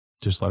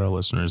Just let our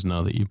listeners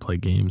know that you play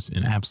games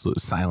in absolute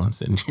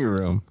silence in your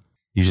room.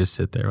 You just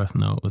sit there with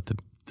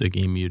the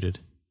game muted.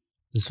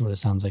 This is what it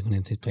sounds like when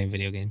Anthony's playing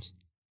video games.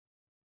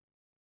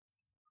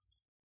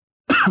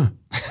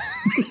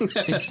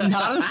 It's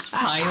not a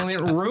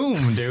silent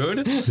room,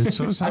 dude.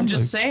 I'm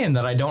just saying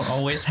that I don't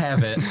always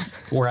have it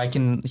where I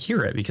can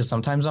hear it because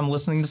sometimes I'm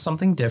listening to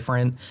something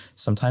different.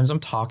 Sometimes I'm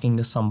talking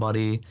to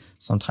somebody.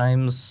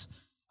 Sometimes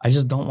I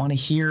just don't want to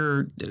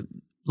hear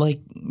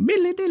like if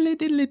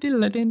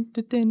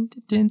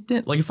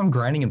I'm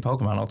grinding in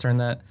Pokemon, I'll turn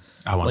that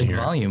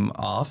volume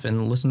off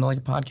and listen to like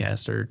a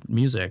podcast or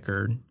music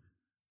or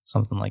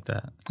something like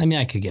that. I mean,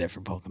 I could get it for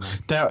Pokemon.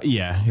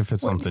 If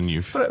it's something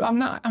you've... But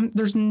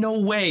there's no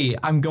way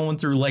I'm going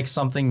through like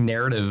something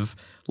narrative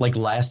like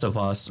Last of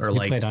Us or You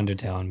played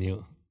Undertale on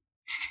mute.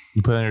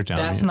 You put Undertale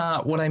That's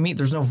not what I mean.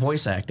 There's no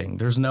voice acting.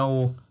 There's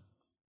no...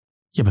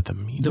 Yeah, but the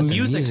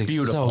music's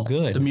beautiful. So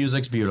good. The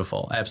music's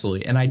beautiful.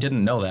 Absolutely. And I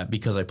didn't know that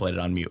because I played it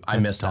on mute. I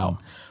missed out.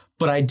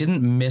 But I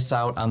didn't miss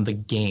out on the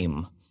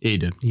game. Yeah, you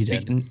did. You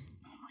did.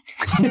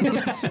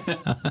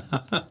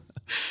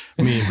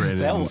 Me and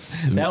Brandon.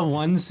 That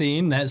one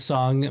scene, that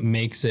song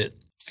makes it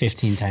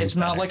 15 times It's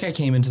not like I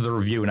came into the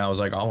review and I was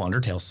like, oh,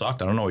 Undertale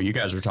sucked. I don't know what you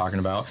guys are talking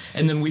about.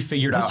 And then we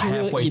figured out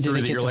halfway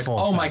through that you're like,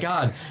 oh my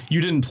God,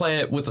 you didn't play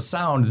it with the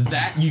sound.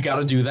 That you got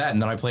to do that.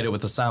 And then I played it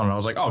with the sound and I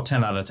was like, oh,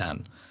 10 out of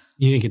 10.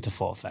 You didn't get the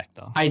full effect,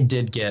 though. I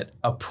did get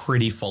a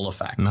pretty full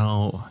effect.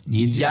 No.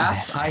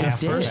 Yes, I did.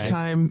 First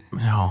time,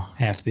 no.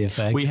 Half the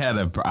effect. We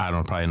had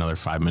probably another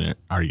 5-minute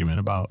argument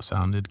about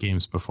sounded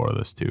games before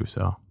this, too.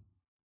 So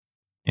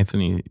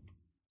Anthony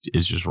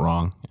is just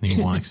wrong and he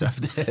won't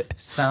accept it.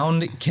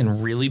 Sound can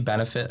really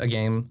benefit a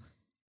game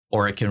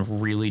or it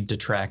can really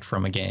detract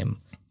from a game.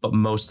 But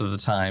most of the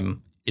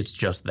time, it's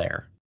just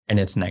there and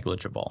it's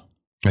negligible.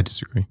 I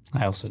disagree.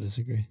 I also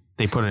disagree.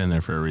 They put it in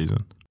there for a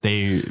reason.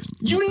 You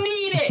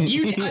need it.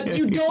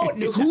 You don't.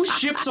 Who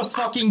ships a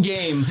fucking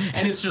game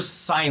and it's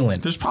just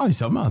silent? There's probably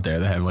some out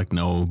there that have like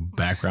no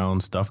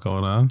background stuff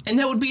going on. And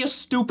that would be a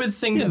stupid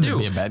thing to do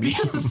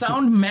because the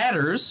sound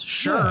matters,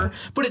 sure,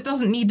 but it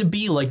doesn't need to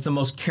be like the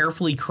most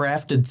carefully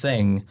crafted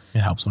thing. It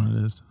helps when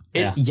it is.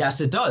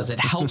 Yes, it does.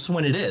 It helps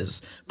when it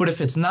is. But if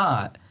it's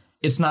not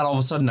all of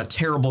a sudden a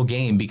terrible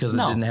game because it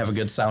didn't have a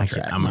good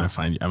soundtrack. I'm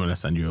gonna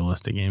send you a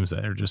list of games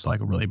that are just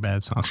like really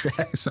bad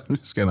soundtracks. I'm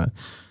just gonna.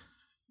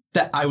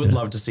 That I would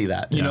love to see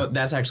that. You know,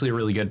 that's actually a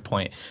really good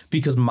point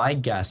because my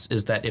guess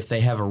is that if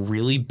they have a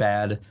really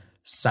bad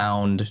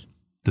sound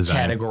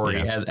category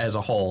as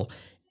a whole,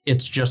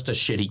 it's just a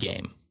shitty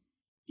game.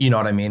 You know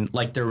what I mean?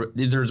 Like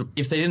there's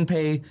if they didn't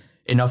pay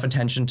enough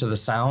attention to the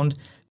sound,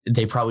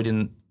 they probably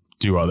didn't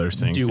do other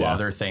things.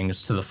 Other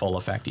things to the full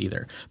effect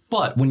either.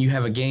 But when you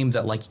have a game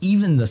that like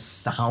even the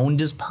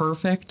sound is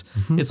perfect,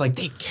 it's like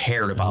they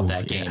cared about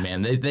that game,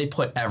 man. They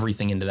put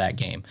everything into that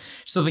game.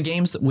 So the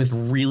games with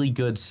really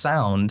good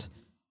sound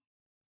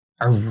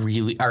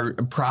are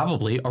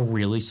probably a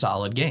really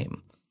solid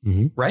game,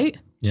 right?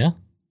 Yeah.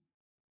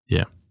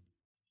 Yeah.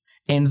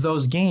 And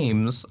those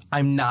games,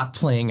 I'm not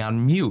playing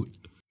on mute.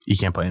 You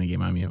can't play any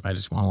game on mute. I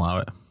just won't allow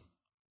it.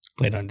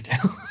 Played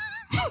Undertale.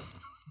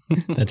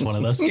 That's one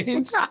of those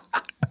games.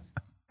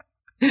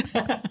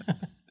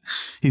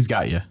 He's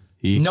got you.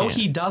 He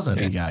doesn't.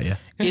 He got you.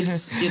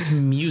 It's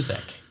music.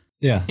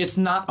 Yeah. It's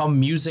not a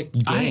music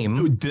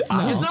game.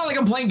 It's not like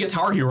I'm playing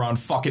Guitar Hero on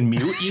fucking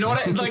mute. You know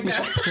what I like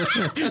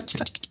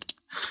that?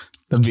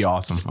 That'd be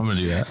awesome. I'm gonna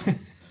do that.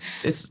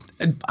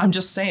 I'm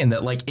just saying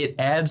that like it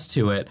adds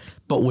to it,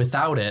 but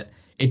without it,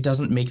 it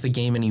doesn't make the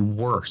game any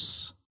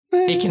worse.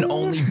 It can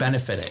only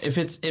benefit it.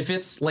 If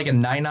it's like a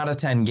 9 out of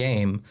 10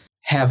 game,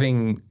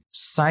 having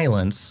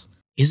silence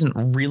isn't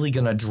really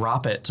gonna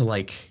drop it to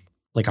like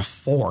a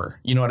 4.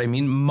 You know what I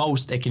mean?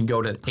 Most it can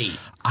go to 8.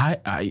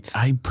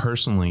 I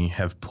personally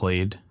have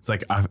played. It's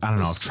like I don't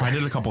know. I've tried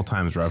it a couple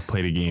times where I've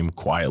played a game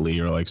quietly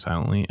or like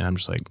silently, and I'm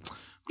just like,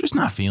 I'm just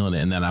not feeling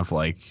it. And then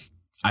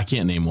I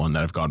can't name one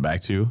that I've gone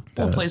back to.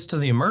 Well, it plays to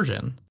the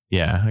immersion.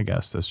 Yeah, I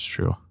guess that's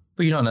true.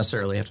 But you don't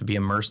necessarily have to be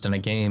immersed in a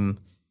game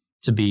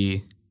to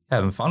be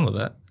having fun with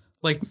it.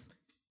 Like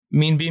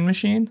Mean Bean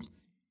Machine.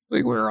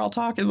 Like we were all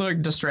talking,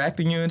 like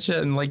distracting you and shit,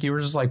 and like you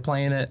were just like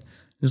playing it,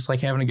 just like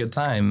having a good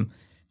time.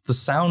 The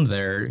sound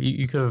there,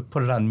 you could have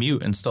put it on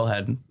mute and still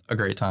had a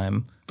great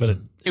time. But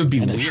it would be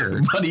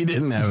weird. But he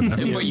didn't have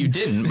it. But you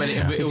didn't. But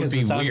it would be weird. The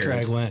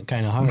soundtrack went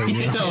kind of hard.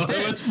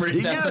 It was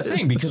pretty That's good. the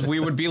thing, because we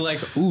would be like,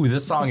 ooh,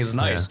 this song is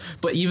nice. Yeah.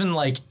 But even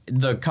like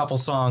the couple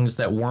songs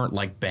that weren't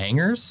like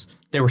bangers,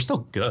 they were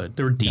still good.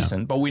 They were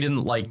decent. Yeah. But we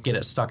didn't like get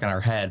it stuck in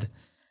our head.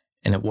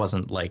 And it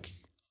wasn't like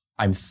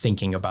I'm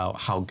thinking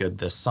about how good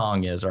this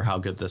song is or how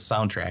good this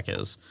soundtrack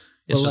is.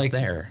 It's just like,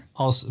 there.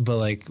 Also, but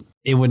like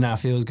it would not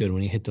feel as good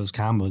when you hit those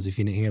combos if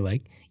you didn't hear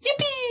like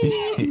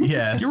yippee.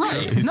 Yeah, you're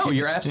right. No,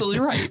 you're absolutely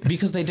right,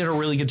 because they did a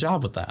really good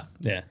job with that.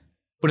 Yeah.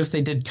 But if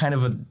they did kind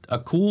of a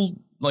cool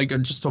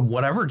just a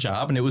whatever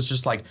job and it was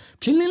just like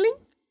pling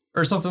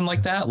or something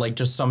like that, like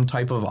just some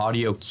type of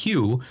audio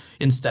cue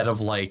instead of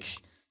like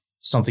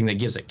something that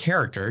gives it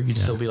character, you'd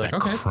still be like,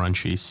 okay,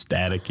 crunchy,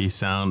 staticky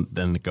sound,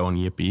 then going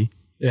yippee.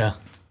 Yeah.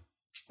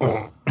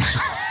 I'm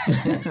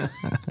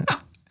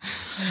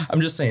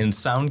just saying,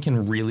 sound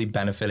can really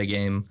benefit a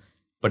game,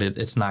 but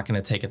it's not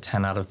going to take a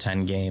 10 out of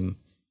 10 game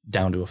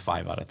down to a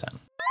 5 out of 10.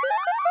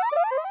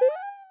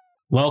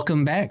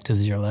 Welcome back to the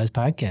Zero Lives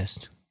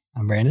Podcast.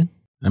 I'm Brandon.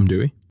 I'm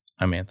Dewey.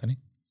 I'm Anthony.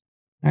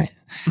 All right.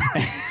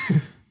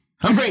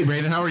 I'm great,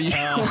 Brandon. How are you?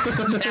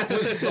 That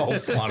was so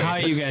funny. How are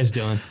you guys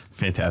doing?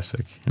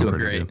 Fantastic. Doing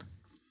great. Good.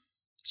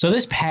 So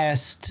this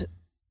past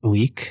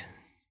week,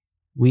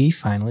 we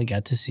finally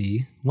got to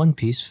see One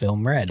Piece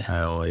Film Red.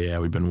 Hell yeah.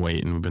 We've been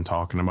waiting. We've been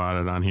talking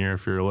about it on here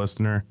if you're a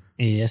listener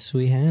Yes,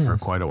 we have. for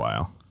quite a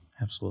while.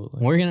 Absolutely.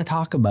 We're going to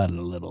talk about it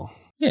a little.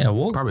 Yeah,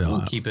 we'll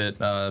Probably keep it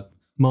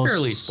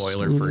fairly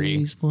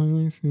spoiler-free.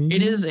 Spoiler-free.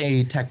 It is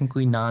a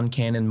technically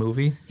non-canon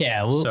movie.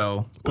 Yeah,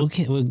 we'll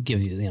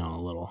give you, a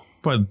little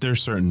But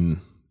there's certain,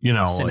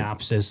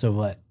 synopsis of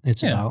what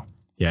it's about.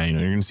 Yeah,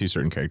 you're going to see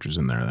certain characters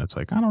in there that's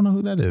like, I don't know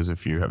who that is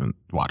if you haven't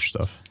watched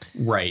stuff.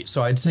 Right.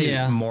 So I'd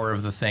say more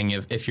of the thing,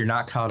 if you're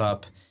not caught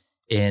up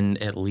in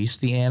at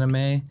least the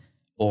anime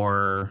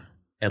or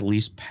at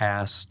least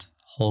past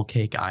Whole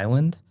Cake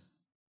Island,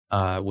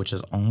 which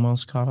is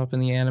almost caught up in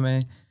the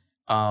anime,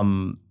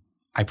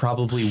 I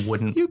probably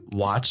wouldn't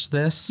watch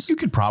this. You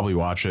could probably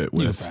watch it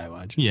with. You could probably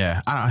watch it.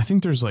 Yeah, I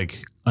think there's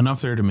like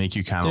enough there to make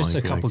you kind of There's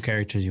like. a couple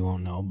characters you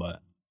won't know,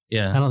 but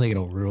Yeah. I don't think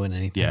it'll ruin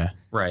anything. Yeah.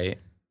 Right.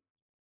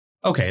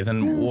 Okay,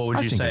 then what would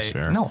I you think say? that's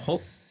fair. No,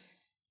 Whole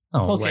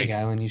Cake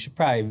Island, you should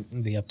probably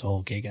be up to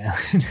Whole Cake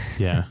Island.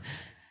 Yeah.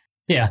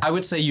 Yeah. I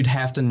would say you'd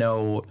have to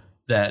know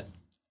that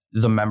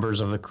the members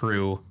of the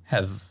crew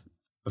have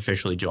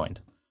officially joined.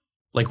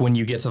 Like when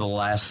you get to the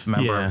last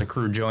member of the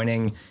crew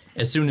joining,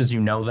 as soon as you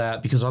know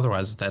that, because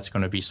otherwise that's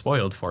going to be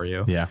spoiled for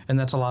you. Yeah. And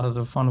that's a lot of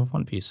the fun of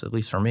One Piece, at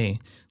least for me.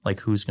 Like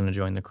who's going to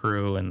join the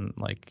crew and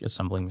like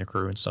assembling the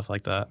crew and stuff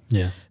like that.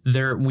 Yeah.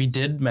 We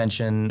did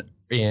mention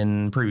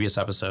in previous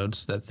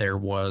episodes that there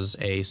was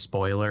a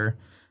spoiler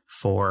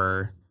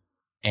for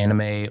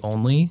anime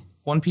only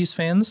One Piece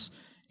fans,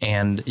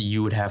 and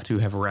you would have to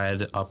have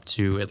read up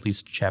to at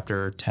least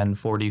chapter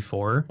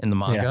 1044 in the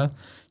manga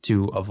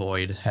to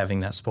avoid having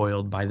that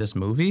spoiled by this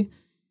movie.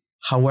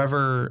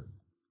 However,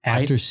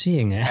 After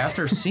seeing it,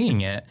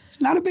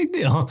 it's not a big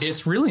deal.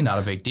 it's really not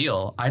a big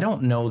deal. I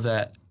don't know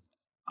that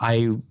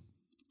I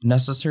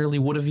necessarily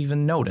would have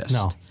even noticed.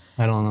 No,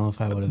 I don't know if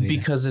I would have either.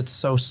 Because it's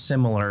so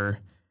similar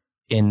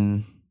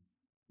in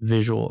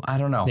visual. I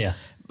don't know. Yeah.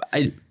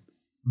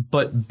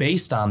 But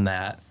based on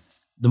that,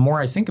 the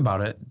more I think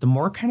about it, the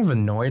more kind of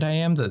annoyed I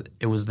am that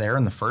it was there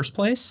in the first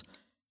place.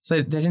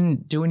 So they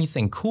didn't do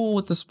anything cool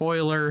with the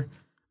spoiler.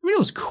 I mean, it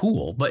was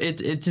cool, but it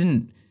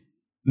didn't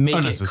make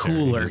it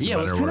cooler. Yeah, it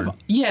was kind of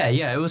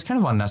it was kind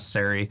of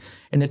unnecessary,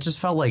 and it just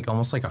felt like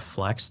almost like a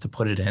flex to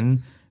put it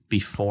in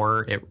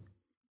before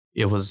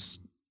it was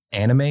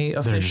anime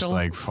official. They're just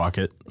like, fuck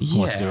it.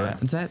 Let's do it.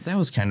 That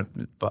was kind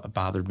of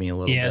bothered me a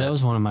little bit. Yeah, that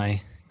was one of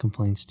my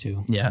complaints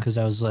too. Yeah. Because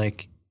I was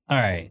like, all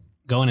right,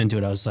 going into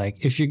it, I was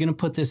like, if you're going to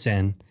put this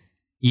in,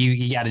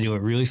 you got to do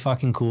it really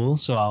fucking cool.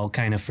 So I'll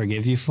kind of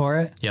forgive you for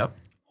it. Yep.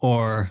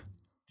 Or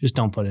just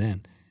don't put it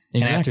in.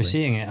 Exactly. And after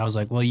seeing it, I was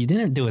like, well, you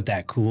didn't do it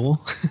that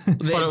cool.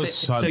 But it was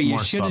So you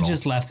should have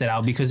just left it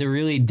out because it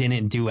really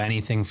didn't do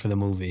anything for the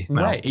movie.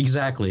 Right,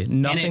 exactly.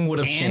 Nothing would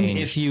have changed. And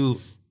if you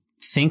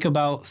think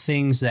about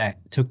things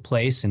that took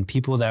place and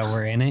people that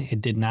were in it, it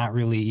did not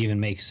really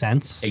even make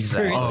sense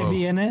for it to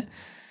be in it.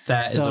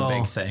 That is a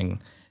big thing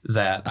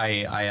that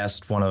I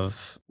asked one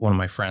of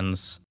my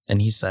friends,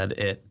 and he said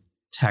it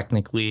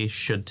technically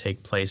should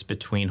take place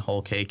between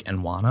Whole Cake and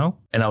Wano.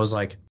 And I was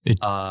like, it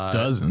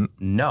doesn't.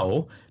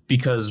 No,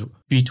 because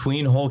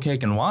between Whole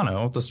Cake and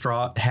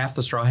Wano, half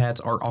the Straw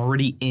Hats are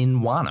already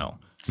in Wano.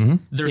 Mm-hmm.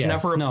 There's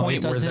never a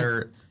point where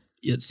they're...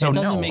 It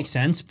doesn't make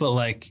sense, but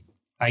like,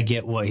 I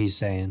get what he's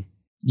saying.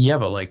 Yeah,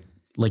 but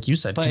like you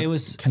said, but it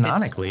was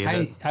canonically.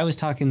 I was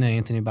talking to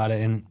Anthony about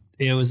it, and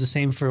it was the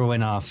same for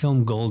when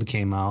Film Gold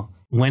came out.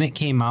 When it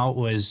came out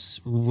was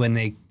when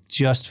they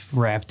just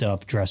wrapped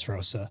up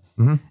Dressrosa.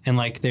 Mm-hmm. And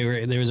like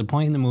there was a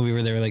point in the movie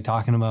where they were like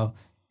talking about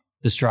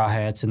the Straw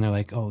Hats, and they're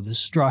like, oh, this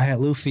Straw Hat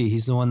Luffy,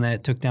 he's the one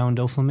that took down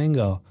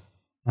Doflamingo.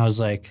 And I was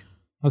like,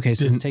 okay,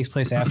 so it takes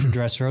place after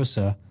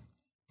Dressrosa.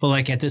 But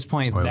like at this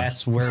point,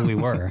 that's where we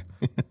were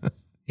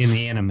in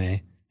the anime.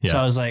 Yeah. So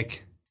I was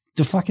like,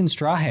 the fucking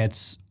Straw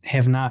Hats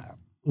they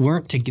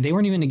weren't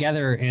even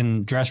together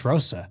in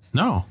Dressrosa.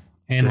 No.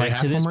 And like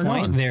to this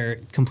point,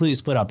 they're completely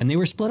split up, and they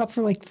were split up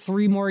for like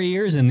 3 more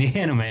years in the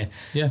anime.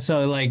 Yeah.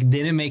 So like,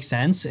 didn't make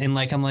sense. And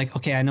like, I'm like,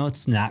 okay, I know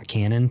it's not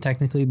canon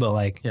technically, but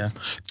like,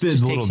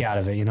 just takes you out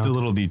of it, you know? The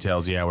little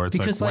details, where it's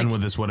because like, when would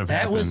this would have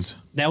happened?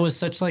 That was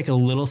such like a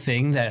little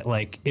thing that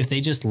like, if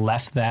they just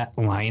left that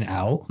line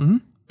out,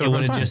 it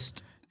would have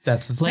just.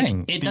 That's the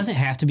thing. It doesn't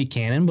have to be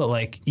canon, but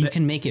like you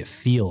can make it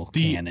feel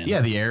canon.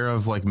 Yeah, the air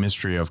of like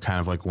mystery of kind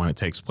of like when it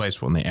takes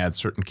place, when they add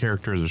certain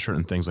characters or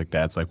certain things like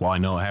that. It's like, well, I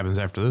know it happens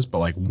after this, but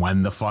like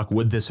when the fuck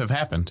would this have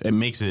happened? It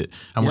makes it,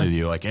 I'm with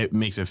you, like it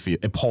makes it feel,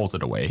 it pulls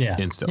it away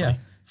instantly. Yeah.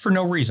 for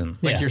no reason.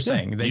 Like you're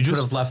saying, they could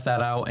have left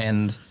that out,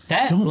 and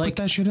don't put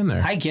that shit in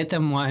there. I get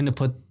them wanting to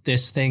put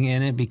this thing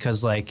in it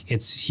because like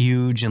it's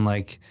huge and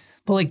like,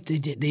 but like they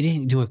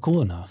didn't do it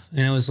cool enough.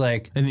 And it was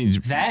like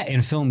that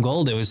in Film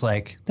Gold, it was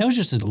like, that was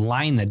just a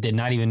line that did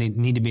not even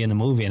need to be in the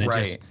movie. And it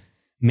just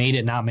made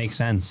it not make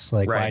sense.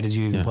 Like, why did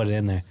you even put it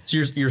in there? So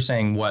you're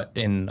saying what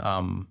in,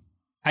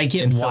 I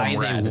get why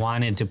they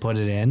wanted to put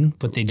it in,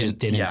 but they just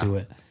didn't do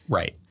it.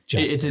 Right.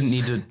 It didn't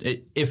need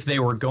to, if they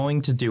were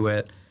going to do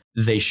it,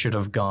 they should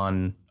have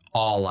gone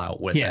all out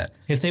with it.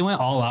 If they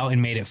went all out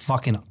and made it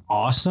fucking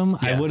awesome,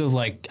 I would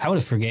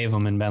have forgave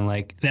them and been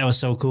like, that was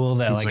so cool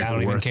that like I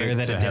don't even care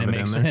that it didn't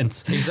make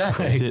sense.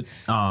 Exactly.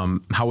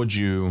 How would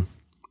you,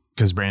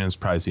 because Brandon's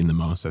probably seen the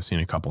most, I've seen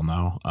a couple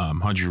now.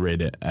 How'd you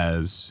rate it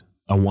as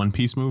a One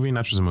Piece movie?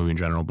 Not just a movie in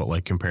general, but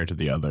like compared to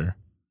the other.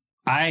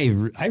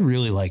 I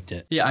really liked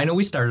it. Yeah, I know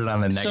we started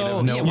on a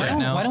negative note right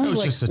now. Why don't we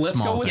let's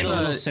go with a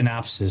little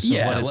synopsis of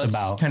what it's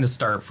about. Kind of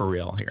start for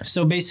real here.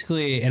 So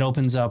basically, it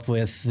opens up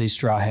with the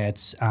Straw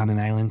Hats on an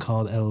island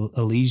called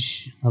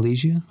Elegia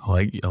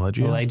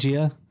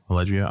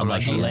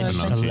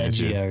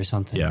or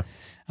something. Yeah.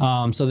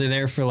 So they're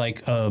there for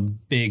like a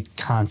big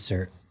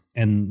concert,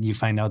 and you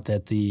find out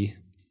that the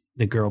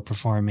girl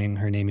performing,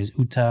 her name is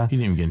Uta. You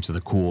didn't even get into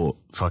the cool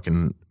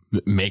fucking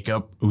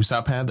makeup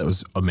Usopp had. That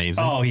was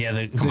amazing. Oh yeah,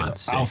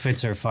 the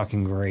outfits are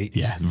fucking great.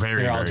 Yeah,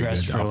 they're all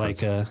dressed for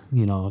outfits. like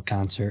a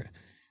concert.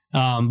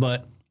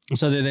 But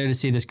so they're there to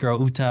see this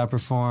girl Uta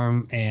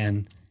perform,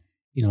 and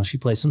she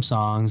plays some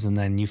songs, and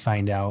then you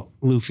find out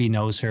Luffy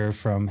knows her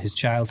from his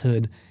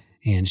childhood,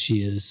 and she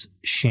is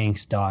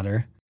Shanks'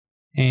 daughter,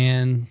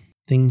 and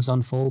things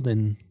unfold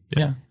and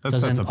that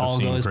doesn't all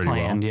go as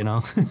planned,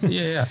 well.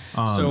 Yeah.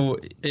 So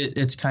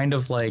it's kind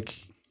of like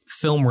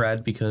film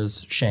red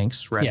because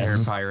Shanks,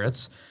 red-haired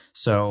pirates.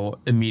 So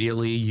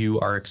immediately you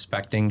are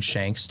expecting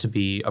Shanks to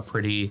be a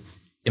pretty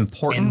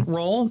important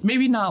role.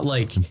 Maybe not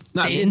like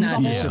in the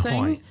whole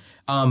thing.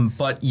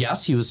 But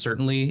yes, he was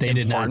certainly important.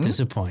 Did not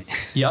disappoint.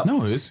 Yep.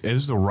 No, it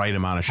was the right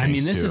amount of Shanks. I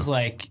mean, this is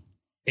like,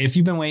 if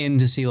you've been waiting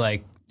to see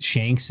like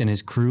Shanks and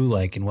his crew,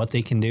 like, and what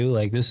they can do,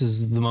 like, this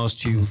is the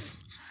most you've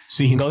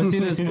seen. Go see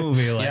this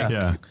movie.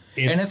 Like,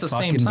 it's and at the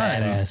same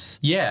time, badass.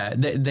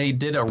 They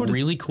did a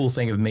really cool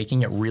thing of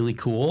making it really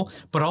cool,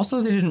 but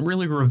also they didn't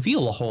really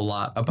reveal a whole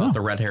lot about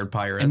the red-haired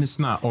pirates. And it's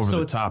not over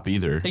the top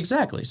either.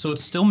 Exactly. So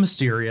it's still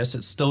mysterious.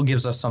 It still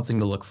gives us something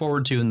to look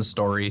forward to in the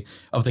story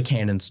of the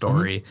canon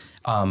story,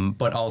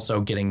 but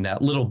also getting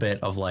that little bit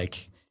of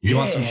like, you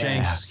want some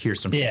Shanks? Here's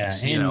some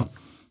Shanks.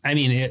 I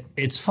mean,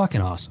 it's fucking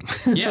awesome.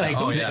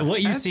 Yeah.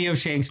 What you see of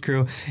Shanks'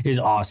 crew is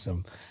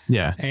awesome.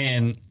 Yeah.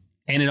 And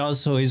it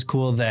also is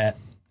cool that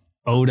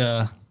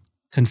Oda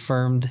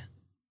confirmed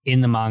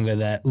in the manga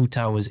that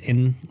Uta was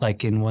in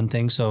one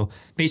thing. So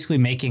basically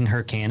making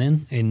her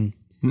canon in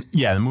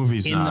the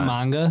movie's in the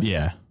manga.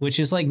 Yeah. Which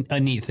is like a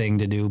neat thing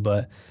to do,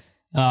 but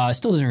it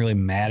still doesn't really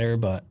matter,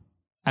 but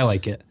I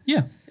like it.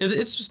 Yeah.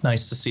 It's just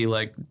nice to see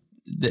like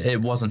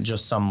it wasn't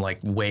just some like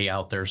way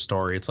out there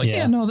story. It's like,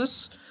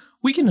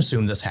 we can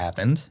assume this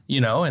happened,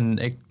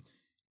 and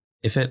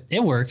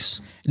it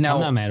works. Now,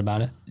 I'm not mad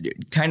about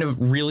it. Kind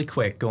of really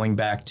quick, going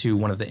back to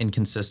one of the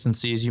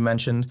inconsistencies you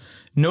mentioned,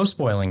 no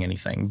spoiling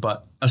anything,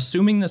 but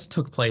assuming this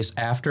took place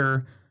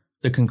after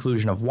the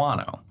conclusion of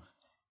Wano,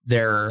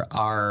 there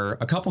are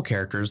a couple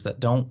characters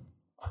that don't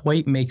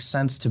quite make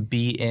sense to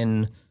be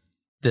in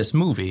this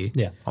movie.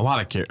 Yeah. A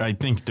lot of characters. I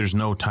think there's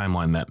no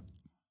timeline that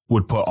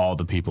would put all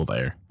the people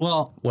there.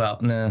 Well,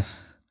 nah.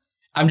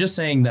 I'm just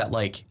saying that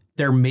like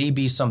there may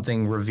be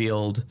something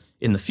revealed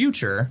in the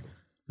future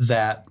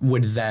that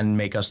would then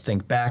make us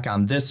think back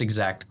on this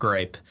exact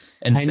gripe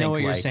and I know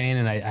what you're saying,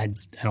 and I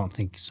don't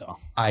think so.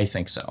 I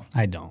think so.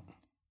 I don't.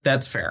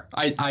 That's fair.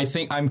 I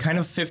think I'm kind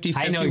of 50-50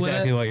 I know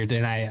exactly what you're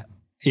doing.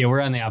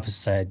 We're on the opposite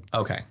side.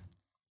 Okay.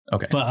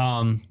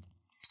 But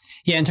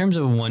in terms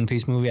of a One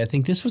Piece movie, I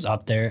think this was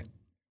up there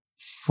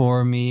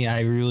for me.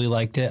 I really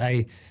liked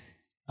it.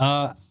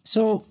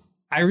 So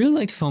I really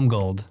liked Film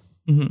Gold.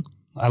 Mm-hmm.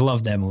 I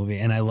loved that movie,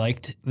 and I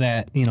liked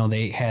that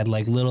they had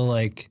like little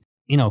like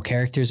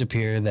characters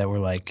appear that were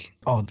like,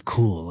 oh,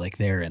 cool, like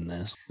they're in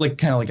this. Like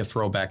kind of like a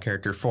throwback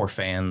character for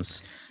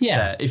fans. Yeah.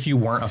 That if you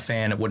weren't a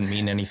fan, it wouldn't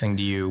mean anything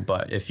to you,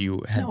 but if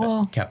you had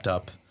been kept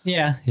up.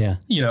 Yeah.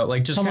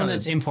 Like just someone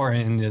that's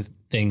important in the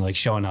thing, like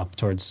showing up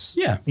towards,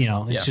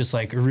 it's just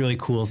like a really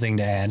cool thing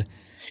to add.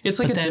 It's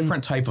like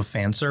different type of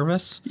fan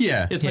service.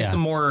 Yeah. It's like the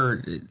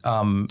more...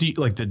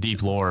 the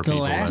deep lore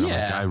people.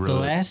 The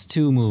last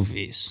two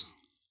movies...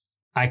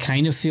 I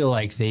kind of feel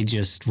like they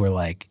just were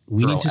like,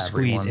 we need to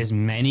squeeze as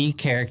many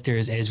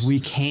characters as we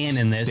can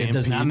in this. Stampede. It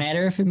does not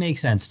matter if it makes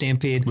sense.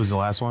 Stampede was the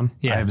last one.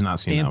 Yeah, I have not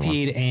seen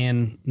Stampede that one.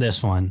 And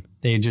this one.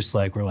 They just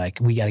like were like,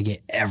 we got to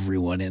get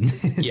everyone in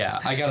this. Yeah,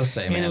 I gotta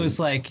say, man. And it was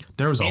like,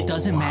 it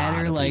doesn't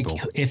matter like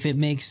if it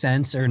makes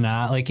sense or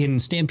not. Like in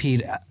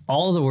Stampede,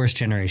 all the Worst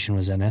Generation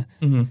was in it.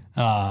 Mm-hmm.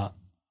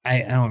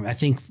 I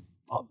think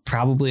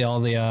probably all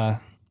the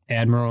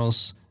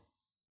admirals.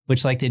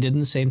 Which like they did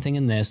the same thing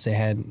in this. They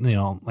had,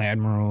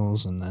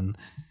 admirals and then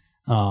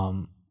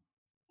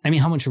I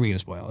mean, how much are we gonna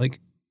spoil? Like,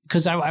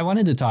 because I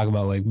wanted to talk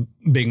about like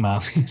Big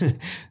Mom.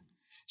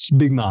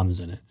 Big Mom's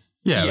in it.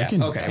 Yeah. We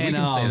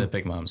can say that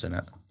Big Mom's in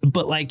it.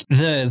 But like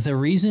the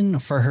reason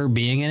for her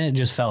being in it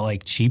just felt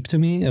like cheap to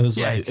me. It was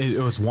like it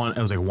was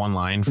like one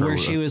line for where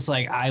she was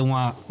like, I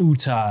want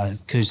Uta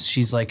because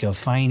she's like a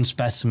fine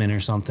specimen or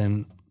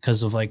something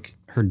because of like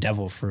her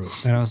devil fruit.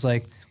 And I was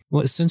like,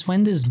 well, since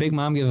when does Big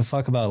Mom give a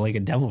fuck about like a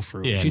devil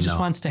fruit? Yeah, she just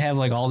wants to have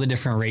like all the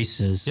different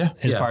races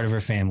as part of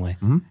her family.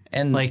 Mm-hmm.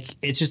 And like,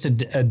 it's just a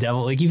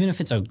devil, like even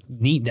if it's a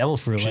neat devil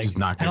fruit,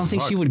 like I don't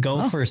think she would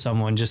go for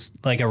someone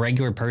just like a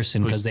regular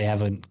person because they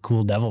have a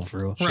cool devil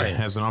fruit. Right.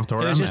 Has an it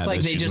was just like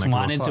they just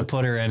wanted to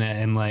put her in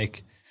it and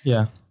like,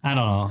 yeah, I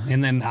don't know.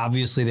 And then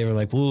obviously they were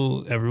like,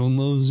 well, everyone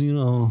loves,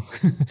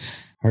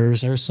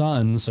 her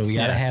son, so we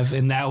gotta have,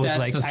 and that was that's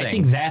like, I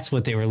think that's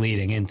what they were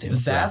leading into.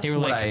 That's they were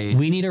like,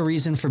 we need a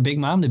reason for Big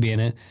Mom to be in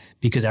it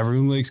because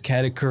everyone likes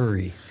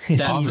Katakuri.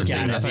 That's the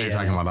thing. I thought you were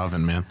talking about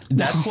Oven, man.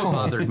 That's what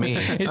bothered me.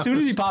 As soon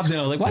as he popped in,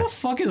 I was like, why the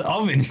fuck is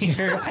Oven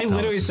here? I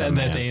literally said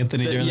that to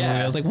Anthony during the movie.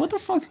 I was like, what the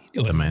fuck is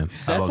he doing? Man.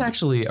 That's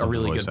actually a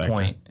really good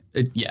point.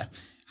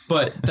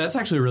 But that's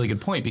actually a really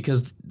good point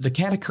because the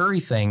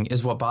Katakuri thing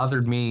is what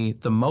bothered me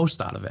the most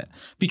out of it.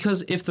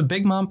 Because if the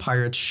Big Mom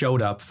pirates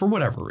showed up for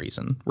whatever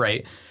reason,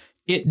 right,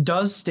 it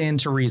does stand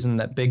to reason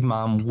that Big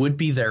Mom would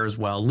be there as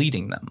well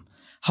leading them.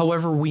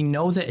 However, we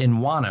know that in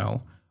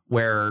Wano,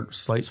 where,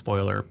 slight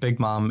spoiler, Big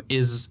Mom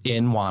is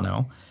in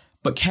Wano,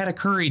 but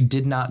Katakuri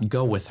did not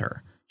go with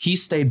her. He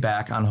stayed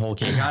back on Whole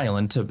Cake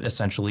Island to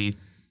essentially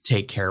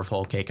take care of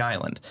Whole Cake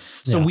Island.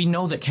 So we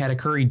know that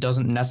Katakuri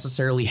doesn't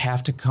necessarily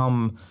have to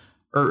come...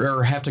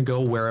 Or have to go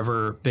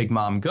wherever Big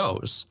Mom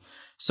goes.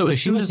 So but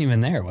she wasn't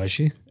even there, was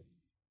she?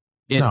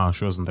 No,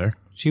 she wasn't there.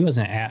 She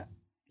wasn't at.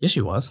 Yes,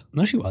 she was.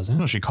 No, she wasn't.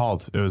 No, she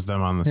called. It was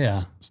them on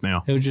the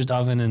snail. It was just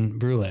Oven and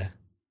Brulee.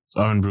 It's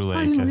Oven, Brulee.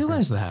 I didn't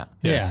realize that.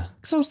 Yeah.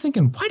 Because I was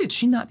thinking, why did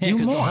she not do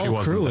more? The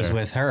whole crew was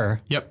with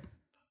her. Yep.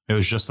 It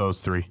was just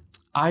those three.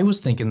 I was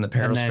thinking the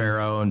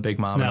Sparrow and Big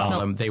Mom and all of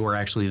them, they were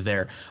actually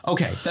there.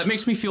 Okay, that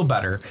makes me feel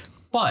better.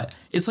 But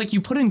it's like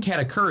you put in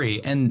Katakuri,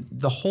 and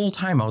the whole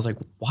time I was like,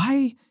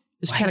 why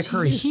is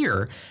Katakuri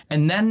here?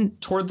 And then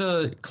toward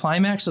the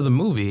climax of the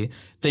movie,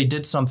 they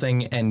did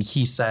something and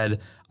he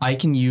said, I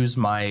can use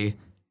my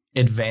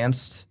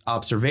advanced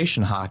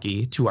observation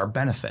hockey to our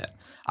benefit.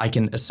 I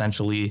can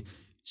essentially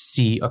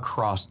see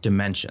across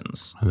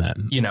dimensions,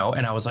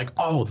 and I was like,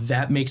 oh,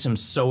 that makes him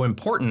so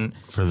important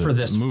for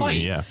this movie,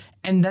 fight. Yeah.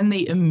 And then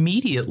they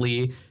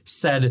immediately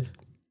said,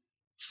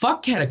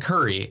 fuck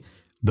Katakuri.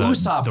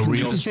 Usopp, the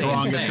real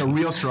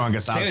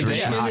strongest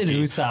observation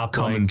hockey Usopp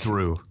coming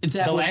through.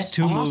 The last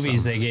two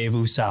movies they gave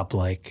Usopp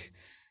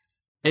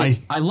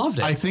I loved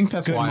it. I think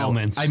that's why.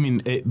 Moments. I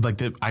mean,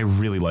 I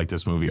really like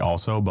this movie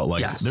also, but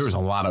there was a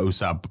lot of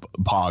Usopp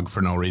Pog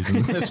for no reason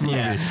in this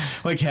movie.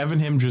 Like having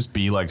him just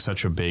be like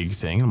such a big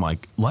thing. I'm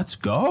like, let's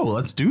go,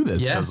 let's do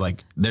this because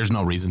like there's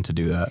no reason to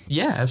do that.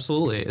 Yeah,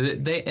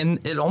 absolutely.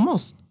 And it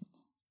almost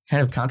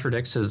kind of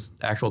contradicts his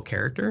actual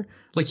character.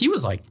 Like he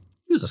was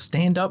a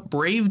stand-up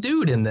brave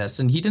dude in this,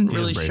 and he didn't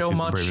really show much.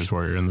 He's the bravest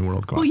warrior in the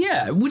world. Well,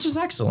 yeah, which is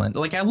excellent.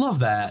 Like, I love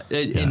that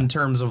in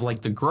terms of,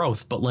 like, the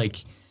growth. But,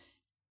 like,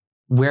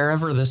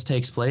 wherever this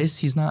takes place,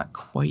 he's not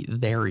quite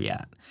there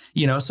yet.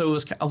 So it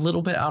was a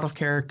little bit out of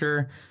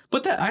character.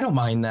 But that I don't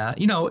mind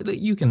that.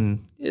 You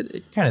can...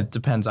 It kind of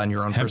depends on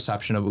your own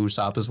perception of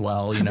Usopp as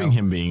well. Having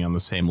him being on the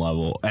same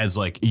level as,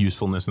 like,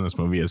 usefulness in this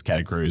movie as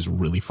Katakuri is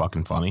really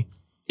fucking funny.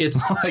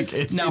 It's like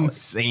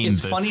insane.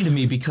 It's funny to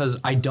me because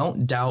I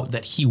don't doubt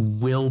that he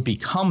will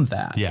become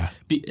that. Yeah.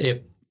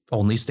 It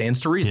only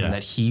stands to reason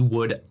that he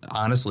would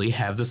honestly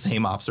have the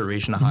same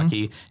observation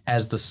hockey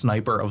as the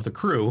sniper of the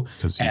crew,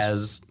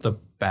 as the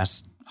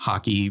best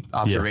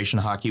observation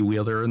hockey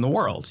wielder in the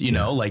world.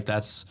 Like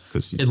that's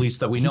at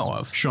least that we know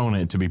of. Shown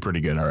it to be pretty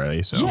good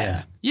already. So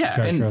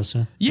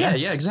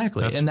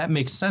exactly. And that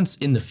makes sense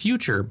in the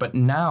future. But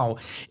now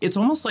it's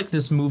almost like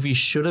this movie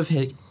should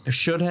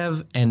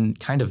have and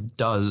kind of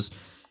does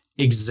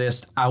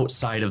exist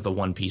outside of the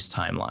One Piece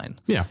timeline.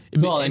 Yeah.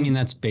 Well, I mean,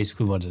 that's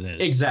basically what it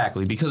is.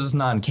 Exactly. Because it's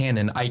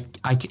non-canon. I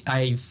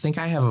think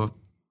I have a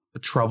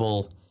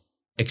trouble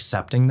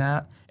accepting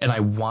that. And I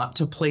want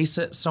to place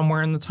it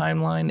somewhere in the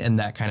timeline, and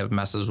that kind of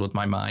messes with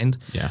my mind.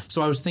 Yeah.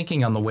 So I was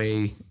thinking on the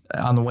way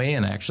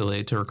in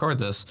actually to record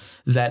this,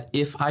 that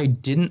if I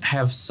didn't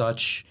have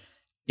such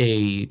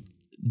a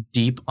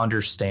deep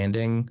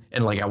understanding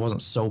and like I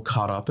wasn't so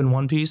caught up in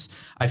One Piece,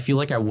 I feel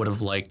like I would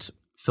have liked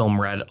Film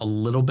Red a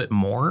little bit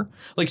more.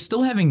 Like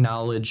still having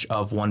knowledge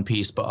of One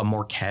Piece, but a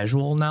more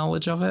casual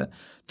knowledge of it,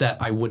 that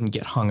I wouldn't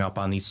get hung up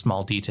on these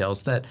small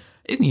details that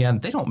in the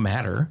end, they don't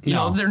matter.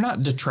 They're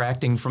not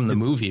detracting from the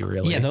movie,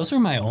 really. Yeah, those are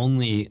my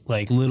only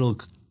like little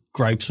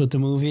gripes with the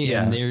movie,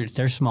 and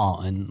they're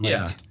small and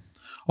like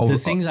the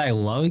things I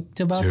liked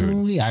about the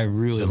movie, I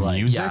really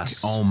liked. Music,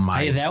 oh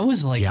my! That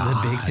was like the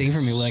big thing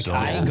for me.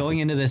 Like going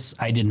into this,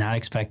 I did not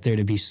expect there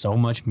to be so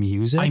much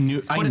music.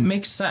 But it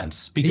makes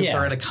sense because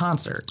they're at a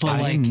concert. But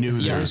I knew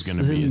there was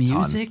going to be a ton. The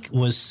music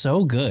was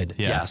so good.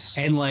 Yes,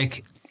 and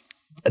like.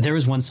 there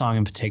was one song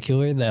in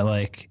particular that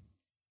like,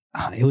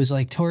 it was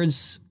like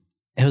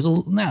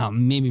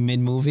maybe mid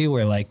movie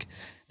where like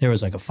there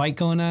was like a fight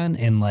going on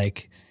and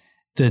like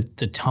the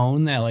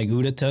tone that like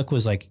Uta took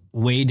was like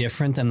way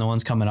different than the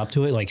ones coming up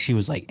to it. Like she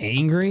was like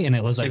angry and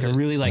it was like a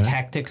really like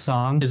hectic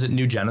song. Is it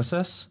New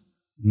Genesis?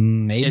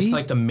 Maybe It's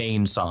like the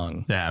main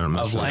song. Yeah, I don't know.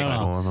 I don't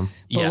know. Of them.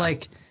 But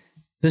like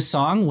the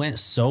song went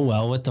so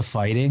well with the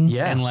fighting.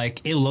 Yeah. And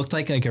like it looked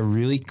like a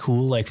really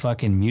cool like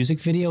fucking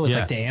music video with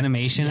like the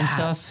animation and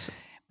stuff.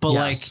 But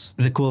like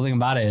the cool thing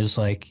about it is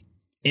like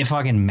it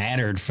fucking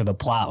mattered for the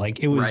plot. Like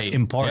it was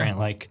important. Yeah.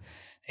 Like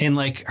and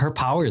like her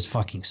power is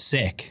fucking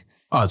sick.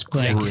 Oh, it's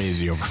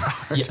crazy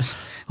overpowered. Yeah.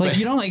 Like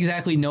you don't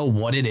exactly know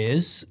what it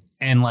is.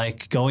 And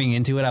like going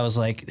into it, I was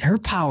like, her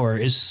power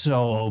is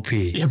so OP.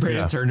 Yeah,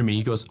 Brandon turned to me.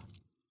 He goes,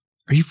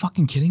 "Are you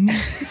fucking kidding me?"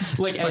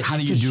 like how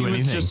do you do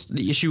anything?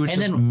 She was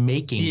just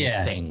making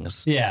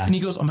things. Yeah. And he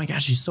goes, "Oh my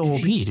gosh, she's so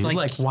OP, dude.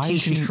 Like why can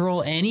is she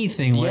control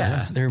anything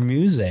with their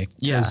music?"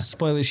 Yeah.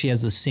 Spoiler, she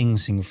has the sing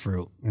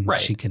fruit and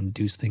she can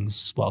do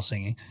things while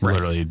singing. Right.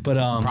 Literally, but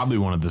probably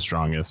one of the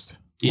strongest.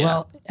 Yeah.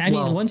 Well, I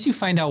mean, once you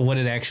find out what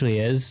it actually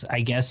is,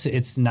 I guess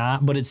it's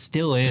not, but it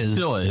still is. It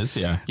still is,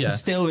 yeah. It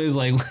still is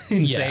like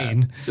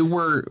insane. Yeah.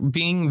 We're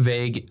being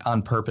vague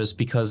on purpose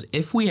because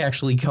if we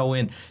actually go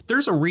in,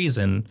 there's a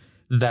reason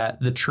that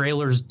the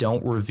trailers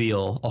don't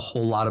reveal a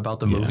whole lot about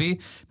the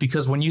movie.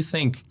 Because when you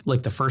think,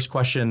 like the first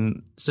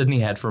question Sydney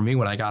had for me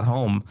when I got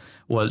home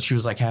was, she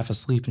was like half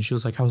asleep and she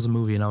was like, "How was the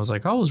movie?" And I was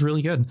like, "Oh, it was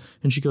really good."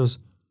 And she goes,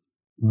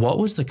 "What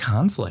was the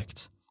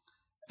conflict?"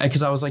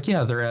 Because I was like,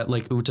 yeah, they're at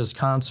like Uta's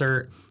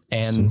concert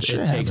and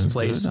it takes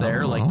place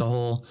there like the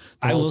whole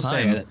time. I will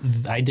say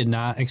I did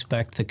not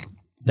expect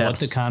what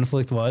the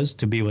conflict was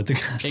to be what the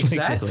conflict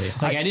exactly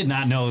is. Like I did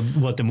not know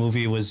what the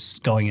movie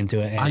was going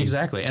into it.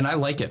 Exactly. And I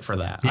like it for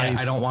that. Yeah,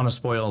 I don't want to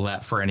spoil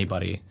that for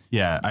anybody.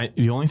 Yeah.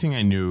 The only thing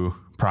I knew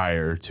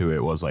prior to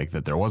it was like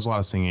that there was a lot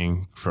of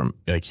singing from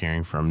like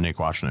hearing from Nick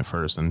watching it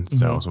first and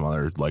so some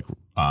other like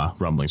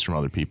rumblings from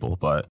other people,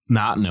 but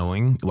not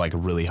knowing like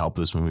really helped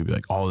this movie be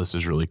like, oh, this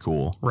is really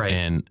cool. Right.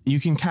 And you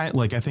can kind of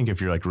like, I think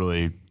if you're like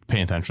really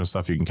paying attention to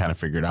stuff, you can kind of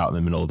figure it out in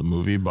the middle of the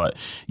movie, but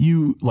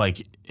you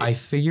like, I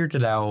figured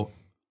it out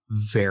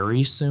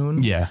very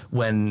soon. Yeah.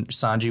 When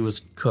Sanji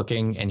was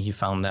cooking and he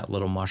found that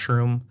little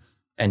mushroom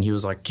and he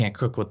was like, "Can't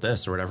cook with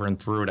this" or whatever, and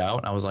threw it out.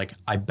 And I was like,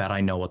 I bet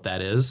I know what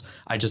that is.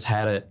 I just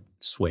had it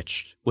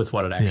switched with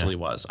what it actually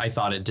was. I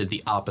thought it did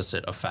the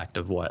opposite effect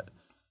of what,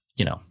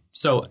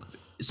 so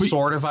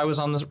sort of I was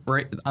on the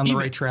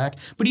right track.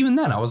 But even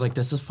then I was like,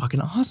 this is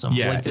fucking awesome.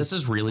 Yeah, like this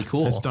is really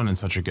cool. It's done in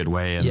such a good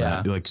way. And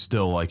that, like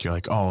still like you're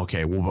like, oh,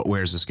 okay, well, but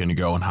where's this going to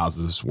go and how's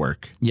this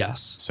work?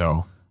 Yes.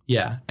 So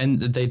yeah. And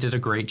they did a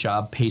great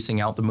job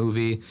pacing out the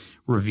movie,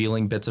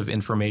 revealing bits of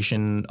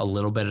information a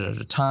little bit at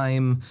a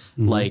time.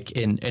 Like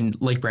and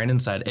like Brandon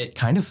said, it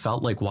kind of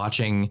felt like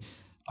watching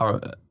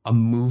a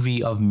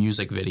movie of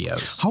music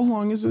videos. How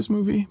long is this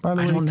movie, by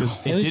the way?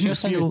 Because it was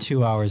just under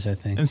 2 hours, I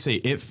think. And say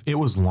it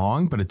was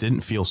long, but it didn't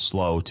feel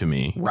slow to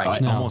me.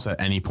 Right. Almost at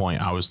any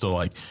point, I was still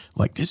like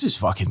this is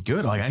fucking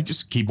good. Like I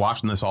just keep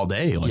watching this all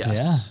day. Like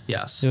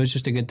Yes. It was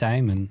just a good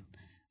time, and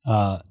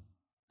I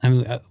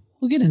mean,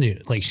 we'll get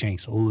into like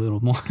Shanks a little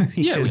more.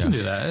 Yeah, we can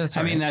do that. That's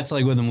I mean, that's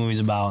like what the movie's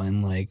about,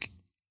 and like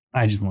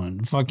I just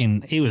wanted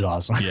fucking. It was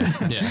awesome.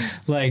 Yeah.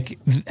 Like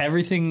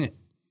everything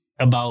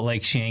about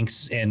like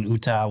Shanks and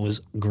Uta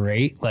was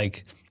great.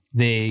 Like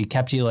they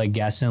kept you like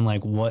guessing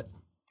like what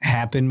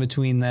happened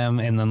between them,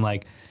 and then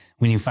like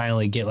when you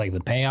finally get like the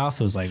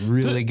payoff, it was like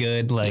really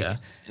good. Like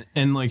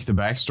and like the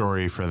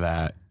backstory for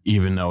that,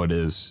 even though it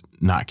is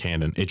not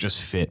canon, it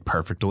just fit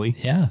perfectly.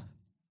 Yeah.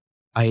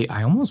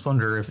 I almost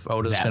wonder if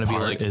Oda's going to be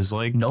like, is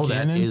like no,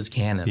 canon? that is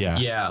canon.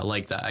 Yeah,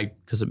 like that,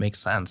 because it makes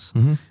sense.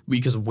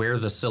 Because where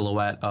the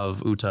silhouette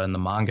of Uta in the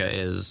manga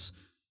is,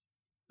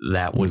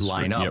 that would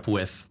line up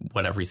with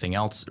what everything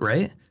else,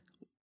 right?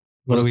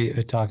 What are we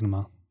talking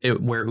about?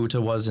 Where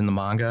Uta was in the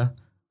manga,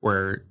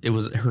 where it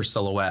was her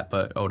silhouette,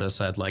 but Oda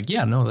said like,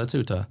 yeah, no, that's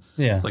Uta.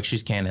 Yeah, like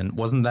she's canon.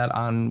 Wasn't that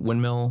on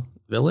Windmill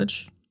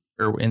Village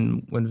or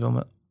in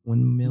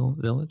Windmill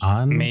Village?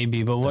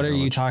 Maybe, but what are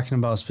you talking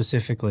about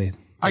specifically?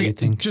 I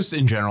think just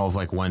in general of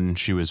like when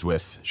she was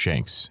with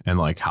Shanks and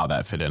like how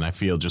that fit in. I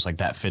feel just like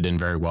that fit in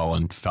very well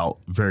and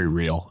felt very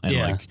real. And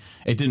like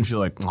it didn't feel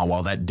like, oh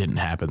well, that didn't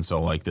happen. So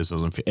like this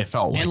doesn't. It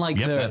felt like, and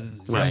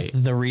like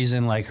the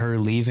reason like her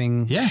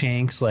leaving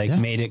Shanks like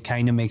made it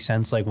kind of make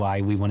sense like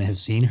why we wouldn't have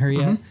seen her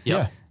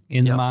yet.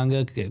 In the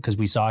manga, because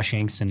we saw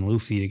Shanks and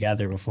Luffy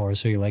together before,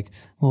 so you're like,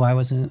 well, why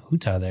wasn't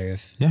Uta there?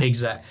 If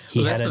exactly,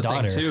 he had a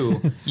daughter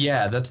too.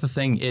 Yeah, that's the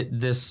thing.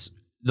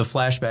 The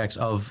flashbacks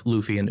of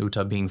Luffy and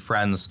Uta being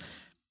friends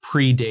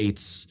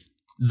predates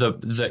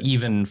the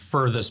even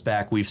furthest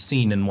back we've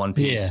seen in One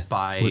Piece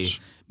by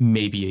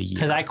maybe a year.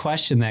 Because I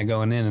questioned that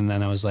going in, and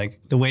then I was like,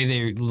 the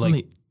way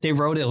they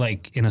wrote it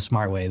like in a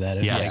smart way that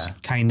it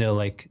like kind of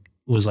like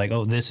was like,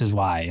 oh, this is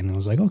why, and it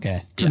was like,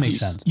 okay, that makes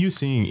sense. You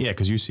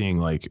seeing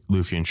like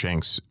Luffy and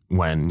Shanks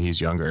when he's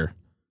younger,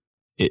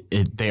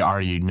 they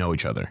already know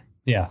each other.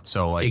 Yeah.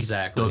 So like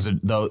Exactly. those are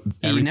you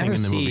everything never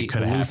in the movie see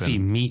could have Luffy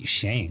happened. meet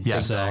Shanks. Yes.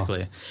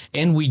 Exactly.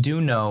 And we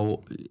do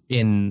know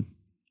in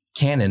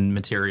canon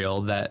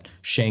material that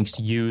Shanks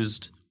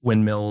used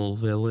Windmill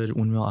Village,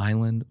 Windmill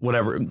Island,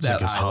 whatever,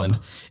 that his island,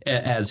 hub.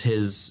 as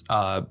his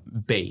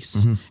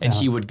base. And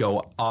he would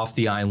go off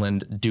the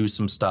island, do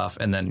some stuff,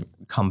 and then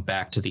come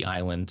back to the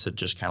island to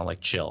just kind of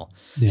like chill.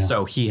 Yeah.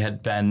 So he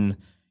had been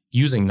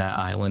using that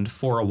island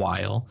for a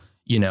while.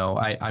 You know,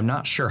 I'm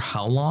not sure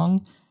how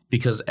long,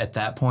 because at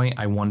that point,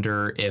 I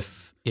wonder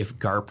if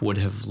Garp would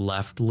have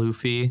left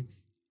Luffy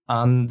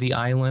on the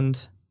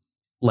island,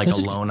 like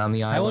alone on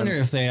the island. I wonder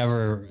if they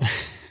ever.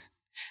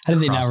 How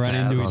did they not run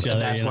into each other?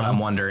 That's what I'm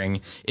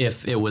wondering.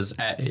 If it was,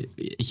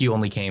 he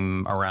only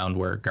came around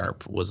where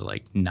Garp was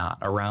like not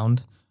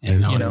around. And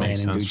That you would know, make ran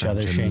into sense each for him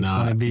other. to Shanks not-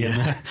 want to be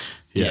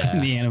Yeah.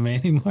 in the anime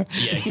anymore.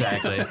 Yeah,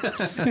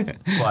 exactly.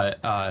 But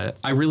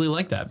I really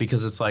like that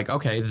because it's like,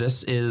 okay,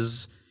 this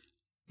is,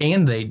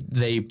 and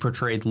they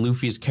portrayed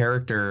Luffy's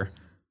character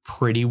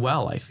pretty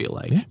well. I feel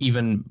like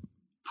even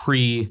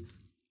pre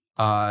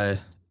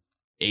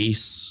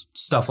Ace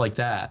stuff like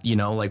that, you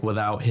know, like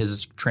without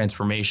his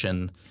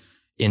transformation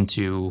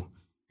into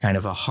kind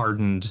of a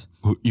hardened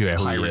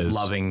pirate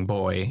loving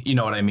boy. You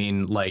know what I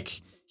mean?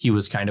 Like he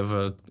was kind of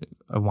a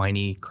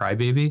whiny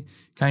crybaby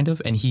kind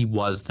of, and he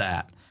was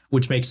that,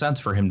 which makes sense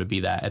for him to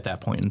be that at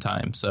that point in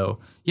time. So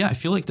yeah, I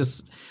feel like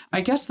this,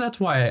 I guess that's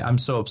why I'm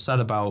so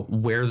upset about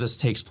where this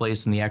takes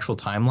place in the actual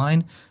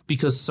timeline,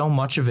 because so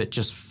much of it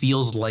just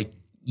feels like,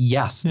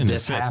 yes,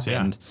 this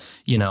happened,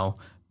 you know,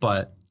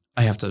 but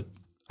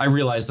I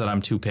realize that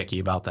I'm too picky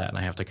about that, and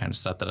I have to kind of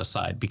set that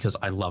aside because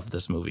I love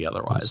this movie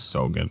otherwise. It's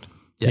so good.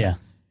 Yeah.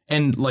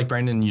 And like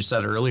Brandon, you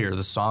said earlier,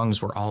 the songs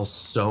were all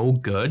so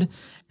good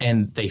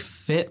and they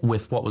fit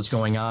with what was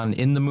going on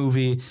in the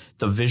movie.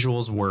 The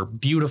visuals were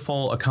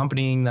beautiful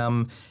accompanying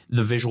them.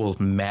 The visuals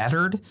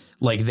mattered.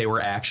 Like they were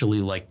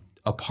actually like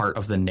a part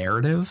of the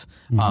narrative.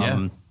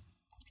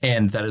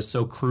 And that is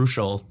so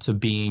crucial to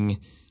being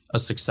a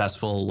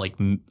successful, like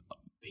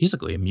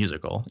basically a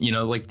musical, you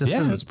know, like this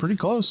It's pretty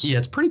close. Yeah,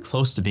 it's pretty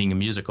close to being a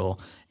musical,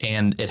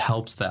 and it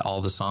helps that all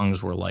the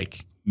songs were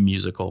like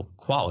musical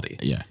quality.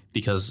 Yeah.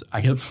 Because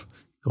I have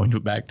going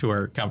back to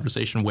our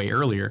conversation way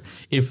earlier,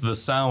 if the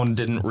sound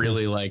didn't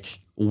really like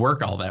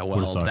work all that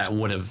well, that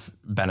would have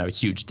been a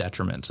huge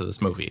detriment to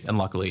this movie. And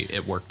luckily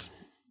it worked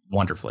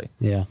wonderfully.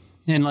 Yeah.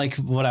 And like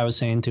what I was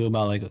saying too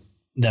about like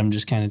them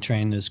just kind of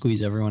trying to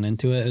squeeze everyone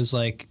into it is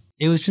like,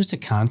 it was just a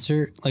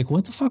concert. Like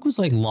what the fuck was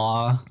like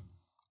Law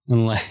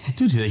and like,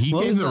 Dude, he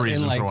What gave was the it in,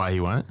 reason like- for why he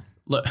went.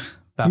 Look,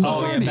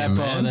 Oh yeah,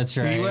 Beppo, that's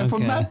right. He went for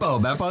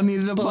Beppo. Beppo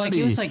needed a But like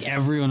buddy. it was like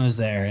everyone was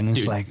there, and it's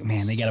Dude, like, man,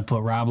 they got to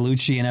put Rob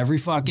Lucci in every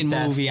fucking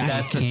movie.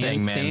 That's I the can't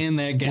thing, man. stand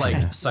that guy.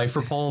 Like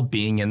Cypher Pole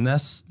being in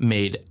this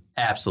made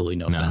absolutely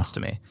no sense to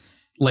me.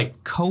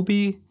 Like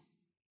Kobe,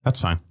 That's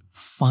fine.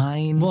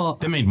 fine. well,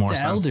 They made more the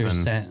sense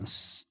elders than-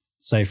 sent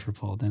Cypher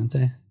Pole, didn't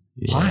they?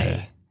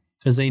 Why?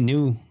 Because they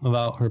knew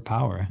about her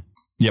power.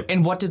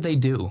 And what did they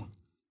do?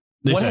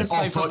 They What said, has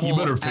Cypher you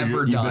better Pole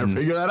ever you better done?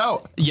 figure that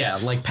out. Yeah,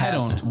 like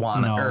past don't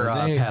Water know.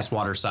 or They- past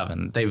Water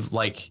 7. They've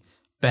like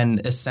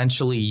been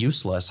essentially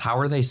useless. How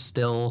are they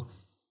still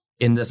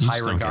in this high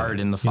just don't get regard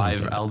it. in the You don't five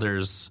get it.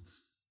 elders?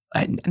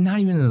 Not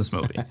even in this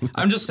movie.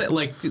 I'm just saying,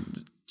 like,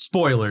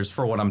 spoilers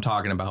for what I'm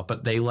talking about,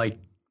 but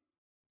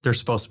they're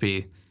supposed to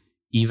be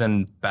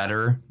even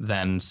better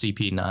than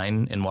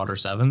CP9 in Water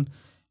 7,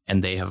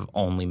 and they have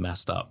only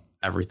messed up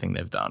everything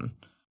they've done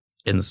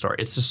in the story.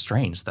 It's just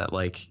strange that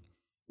like,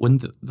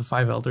 wouldn't the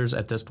five elders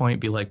at this point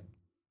be like,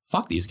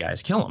 fuck these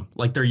guys, kill them.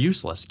 Like they're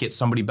useless. Get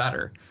somebody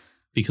better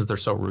because they're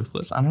so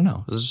ruthless. I don't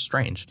know. This is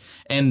strange.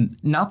 And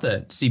not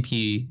that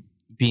CP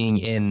being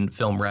in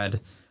Film Red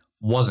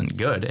wasn't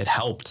good. It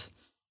helped,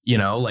 you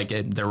know, like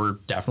there were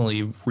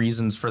definitely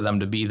reasons for them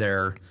to be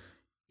there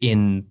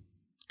in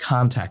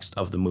context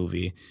of the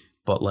movie.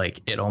 But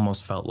like, it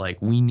almost felt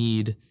like we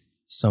need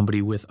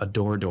somebody with a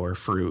door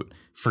fruit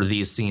for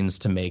these scenes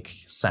to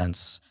make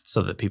sense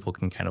so that people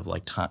can kind of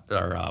like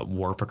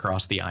warp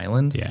across the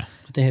island. Yeah.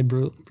 But they had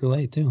Brule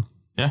too.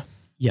 Yeah.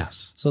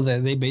 Yes. So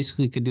that they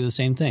basically could do the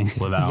same thing.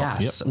 Without.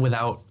 Yes.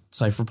 Without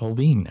Cypher Pole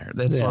being there.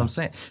 That's Yeah. what I'm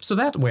saying. So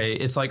that way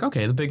it's like,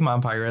 okay, the Big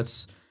Mom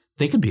Pirates,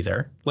 they could be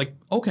there. Like,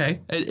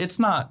 okay, it's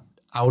not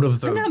out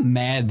of the I'm not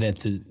mad that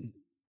the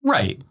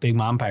right. Big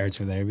Mom Pirates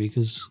were there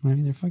because I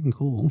mean they're fucking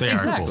cool. They are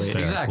Exactly. cool. They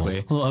are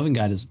Exactly. Well, Oven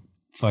got his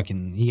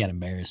fucking. He got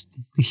embarrassed.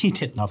 He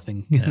did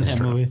nothing in that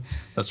true. movie.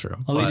 That's true.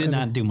 Well, he But- did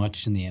not do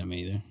much in the anime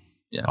either.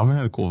 Cool. Alvin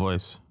had a cool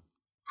voice.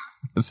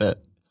 That's it.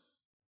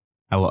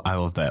 I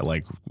love that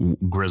like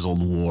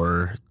grizzled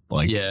war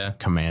like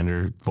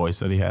commander voice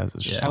that he has.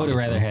 It's just I would have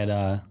rather had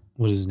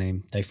what is his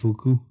name?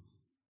 Daifuku?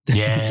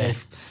 Yeah.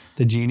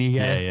 The genie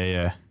guy.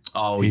 Yeah.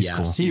 Oh, He's yes.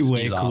 cool. He's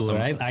way cooler. awesome.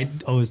 I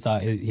always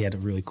thought he had a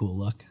really cool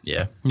look.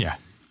 Yeah. Yeah.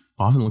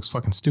 Alvin looks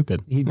fucking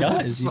stupid. He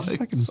does. It's He's like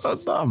fucking so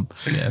dumb.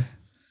 Yeah.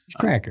 he's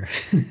Cracker.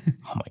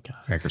 Oh my God.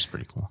 Cracker's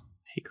pretty cool.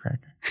 Hate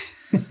Cracker.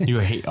 You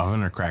hate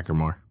Alvin or Cracker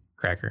more?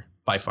 Cracker.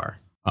 By far.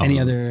 Any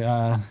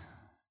other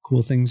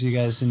cool things you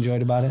guys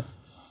enjoyed about it?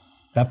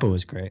 Beppo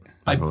was great.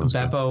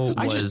 Beppo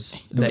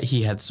was that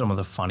he had some of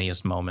the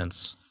funniest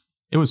moments.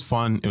 It was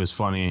fun. It was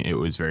funny. It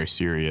was very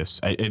serious.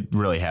 It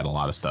really had a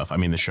lot of stuff. I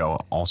mean, the show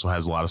also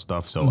has a lot of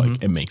stuff, so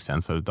like it makes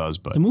sense that it does.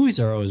 But the movies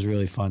are always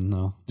really fun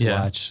though to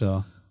watch.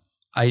 So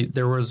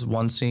there was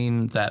one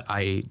scene that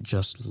I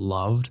just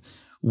loved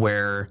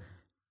where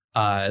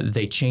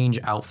they change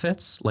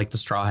outfits, like the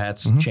Straw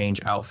Hats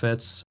change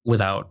outfits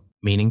without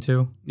meaning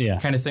to. Yeah.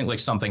 Kind of think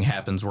like something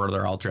happens where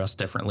they're all dressed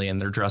differently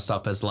and they're dressed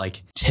up as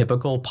like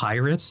typical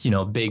pirates, you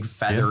know, big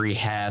feathery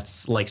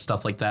hats, like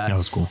stuff like that. That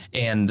was cool.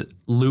 And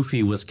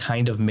Luffy was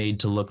kind of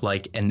made to look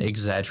like an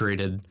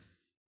exaggerated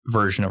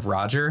version of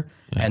Roger.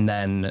 Yeah. And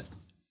then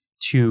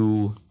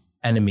two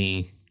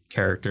enemy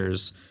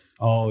characters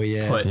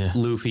put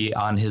Luffy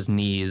on his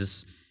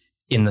knees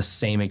in the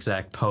same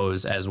exact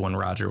pose as when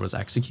Roger was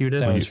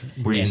executed. That was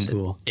really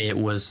cool. It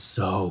was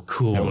so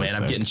cool, man.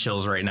 Sick. I'm getting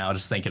chills right now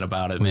just thinking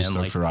about it, man.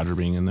 Like for Roger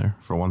being in there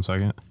for 1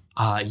 second.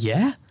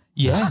 Yeah.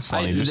 That's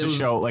funny. Just to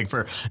show, like,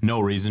 for no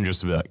reason,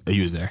 just to be like,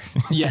 he was there.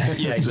 Yeah,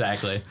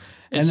 exactly.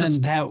 And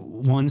then that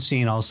one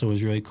scene also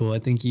was really cool. I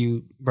think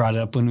you brought it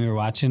up when we were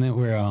watching it,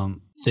 where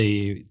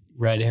the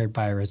red-haired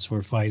pirates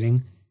were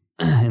fighting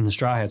and the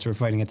Straw Hats were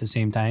fighting at the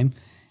same time.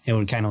 It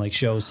would kind of like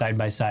show side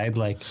by side,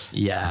 like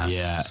yeah.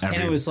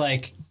 And it was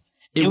like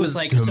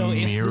so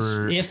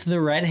if the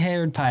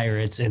red-haired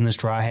pirates and the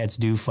Straw Hats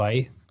do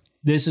fight,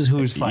 this is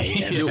who's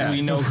fighting. Yeah.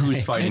 We know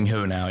who's fighting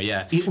who now.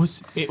 Yeah, it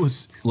was like,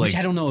 which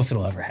I don't know if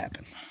it'll ever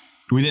happen.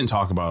 We didn't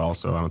talk about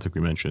also. I don't think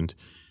we mentioned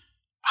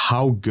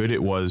how good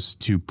it was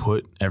to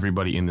put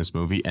everybody in this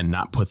movie and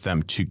not put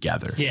them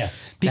together. Yeah,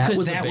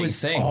 because that was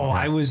the thing.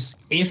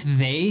 If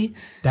they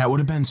that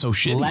would have been so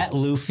shitty. Let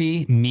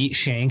Luffy meet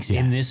Shanks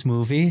in this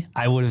movie,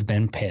 I would have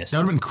been pissed. That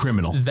would have been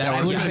criminal.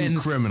 That would have been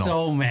criminal.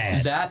 So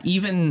mad. That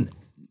even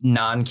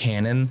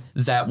non-canon,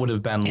 that would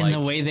have been like, the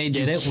way they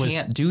did it was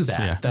can't do that.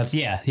 Yeah.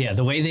 That's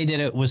the way they did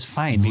it was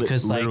fine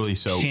because literally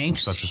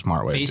Shanks such a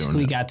smart way basically of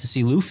doing got to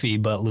see Luffy,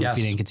 but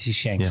Luffy didn't get to see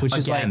Shanks, which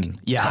is like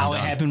how it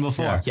happened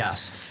before. Yeah.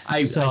 Yes,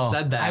 I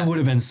said that. I would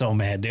have been so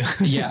mad, dude.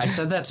 Yeah, I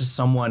said that to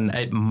someone.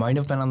 It might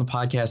have been on the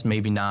podcast,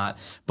 maybe not,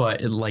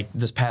 but like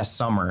this past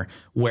summer,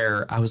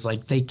 where I was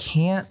like, they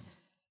can't.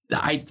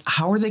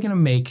 How are they going to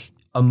make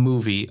a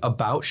movie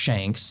about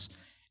Shanks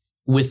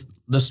with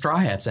the Straw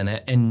Hats in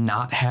it and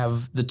not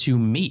have the two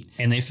meet?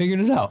 And they figured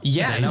it out.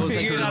 Yeah, they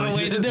figured out a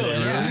way to do it.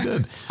 Yeah.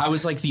 I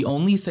was like, the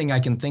only thing I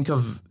can think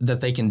of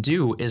that they can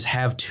do is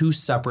have two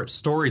separate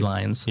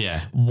storylines.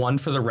 Yeah. One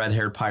for the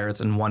red-haired pirates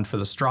and one for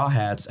the Straw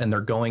Hats, and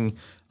they're going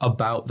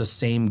about the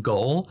same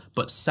goal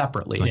but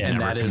separately.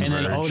 And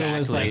then Oda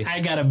was like, I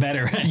got a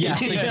better idea.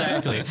 Yes,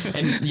 exactly.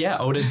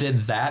 And Oda did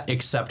that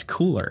except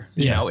cooler,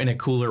 you know, in a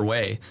cooler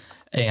way.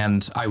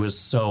 And I was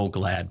so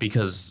glad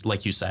because,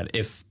 like you said,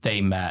 if they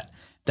met,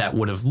 that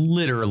would have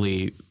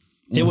literally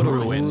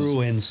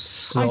ruined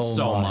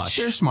so much.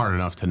 They're smart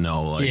enough to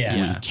know, like,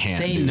 we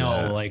can't. They do know,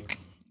 that. like,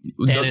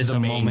 that is a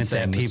moment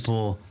that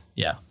people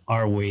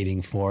are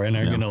waiting for and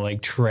are gonna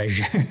like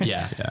treasure.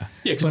 Yeah.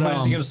 Because what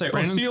is he gonna say?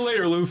 See you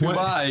later, Luffy.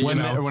 Bye.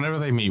 Whenever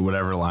they meet,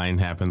 whatever line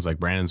happens, like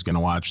Brandon's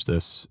gonna watch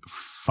this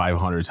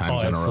 500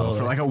 times in a row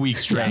for like a week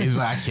straight. He's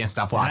like, I can't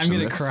stop watching. I'm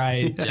gonna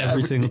cry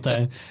every single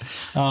time.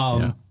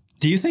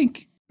 Do you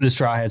think the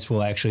Straw Hats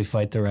will actually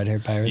fight the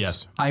red-haired pirates?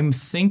 Yes. I'm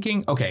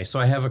thinking, okay, so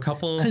I have a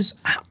couple. Because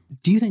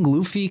do you think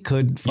Luffy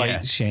could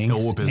fight Shanks?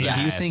 He'll whoop his ass.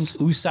 Do you think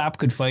Usopp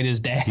could fight his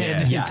dad?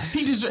 Yeah. Yes.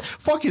 He just,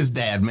 fuck his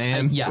dad,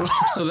 man. Yes.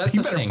 So that's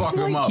you the better thing. fuck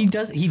him up.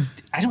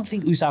 I don't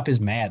think Usopp is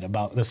mad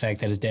about the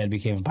fact that his dad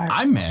became a pirate.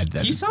 I'm mad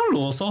that he sounded a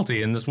little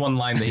salty in this one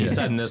line that he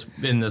said in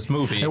this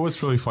movie. It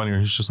was really funny.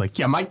 He's just like,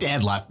 my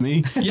dad left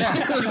me. Yeah.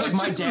 He's like,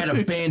 my dad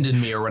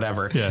abandoned me or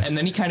whatever. Yeah. And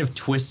then he kind of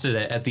twisted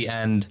it at the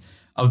end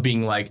of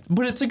being like,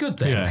 but it's a good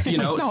thing, you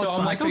know? No, so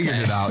I'm like, figured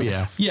it out,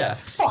 Yeah.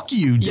 Fuck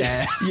you,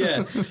 Dad.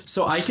 Yeah.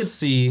 So I could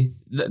see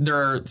there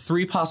are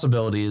three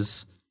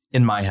possibilities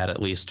in my head,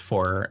 at least,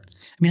 for.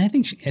 I mean, I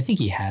think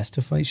he has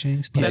to fight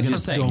Shanks, but I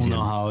just don't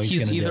know how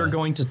he's either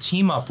going to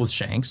team up with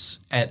Shanks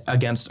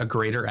against a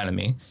greater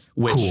enemy,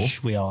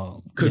 which we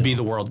all could be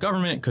the world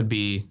government, could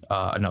be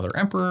another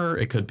emperor,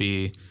 it could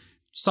be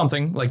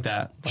something like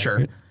that.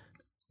 Sure.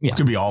 Yeah.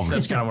 Could be all of them.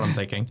 That's kind of what I'm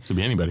thinking. Could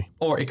be anybody.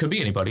 Or it could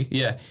be anybody.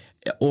 Yeah.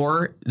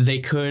 Or they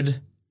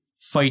could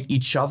fight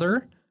each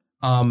other.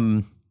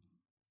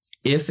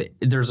 If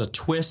there's a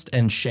twist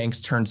and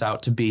Shanks turns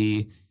out to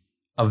be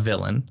a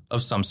villain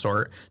of some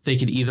sort, they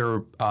could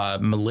either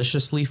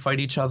maliciously fight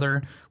each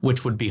other,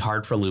 which would be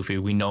hard for Luffy.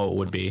 We know it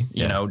would be.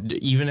 You know,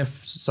 even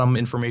if some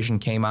information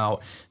came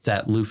out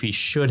that Luffy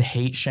should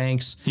hate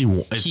Shanks, he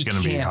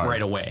can't be hard.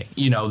 Right away.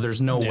 You know, there's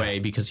no way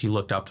because he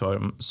looked up to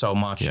him so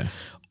much. Yeah.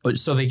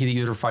 So they could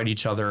either fight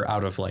each other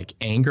out of like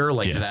anger,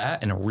 like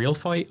that, in a real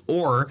fight,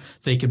 or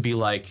they could be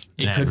like,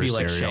 it could be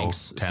like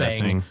Shanks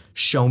saying,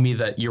 "Show me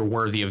that you're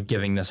worthy of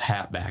giving this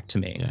hat back to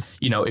me. Yeah.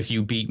 You know, if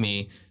you beat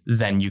me,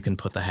 then you can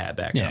put the hat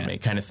back on me,"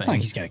 kind of thing. It's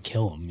like he's got to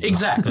kill him.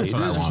 Exactly.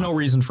 There's no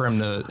reason for him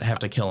to have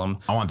to kill him.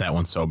 I want that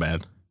one so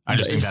bad. I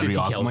just think If that'd be he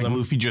awesome. kills Like him.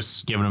 Luffy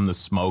just giving him the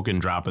smoke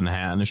and dropping the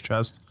hat in his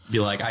chest. Be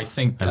like, I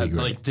think That'd be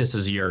that, great. like, this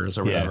is yours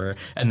or whatever.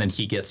 And then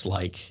he gets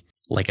like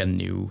a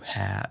new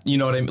hat. You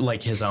know what I mean?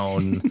 Like his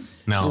own.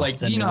 No. Like,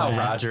 It's a you know new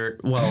how hat.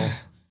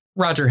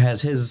 Roger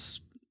has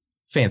his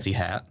fancy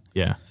hat.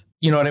 Yeah.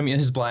 You know what I mean?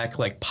 His black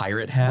like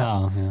pirate hat.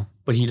 Oh, yeah.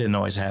 But he didn't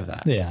always have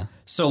that. Yeah.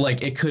 So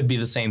like it could be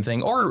the same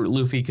thing. Or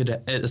Luffy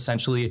could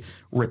essentially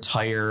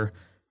retire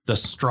the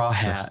Straw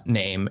Hat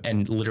name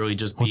and literally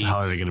just be the hell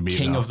are they gonna be,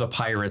 King though? of the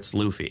Pirates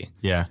Luffy.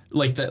 Yeah.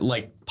 Like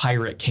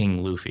Pirate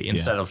King Luffy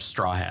instead of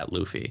Straw Hat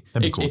Luffy.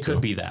 That'd be It, cool, it too.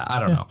 could be that. I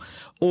don't know.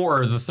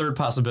 Or the third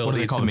possibility What do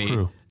they call to the me,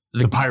 crew?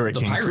 The Pirate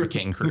King Pirate crew.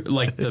 King crew,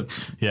 like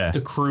Yeah.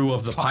 the crew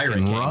of the Pirate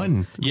Fucking King.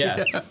 run.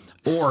 Yeah.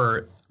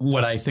 Or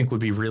what I think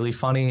would be really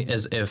funny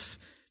is if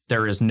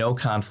there is no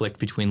conflict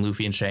between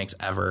Luffy and Shanks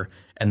ever,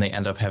 and they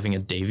end up having a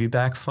Davy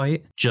back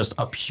fight. Just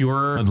a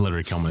pure, I'd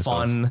literally kill myself.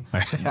 fun.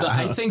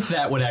 I think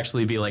that would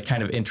actually be like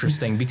kind of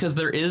interesting because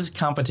there is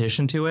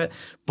competition to it,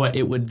 but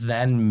it would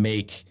then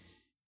make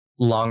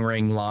Long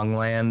Ring Long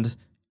Land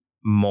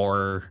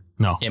more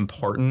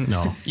important.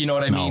 No. You know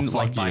what I mean? fuck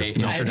Like by you.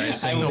 No.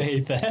 introducing. I would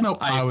hate that. No,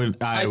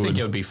 I think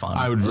it would be fun.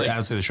 I would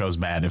Like- say the show's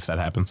bad if that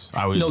happens.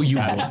 I would. No, you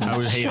I would, wouldn't. I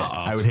would hate Shut it.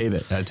 up. I would hate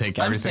it. I'd take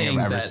everything saying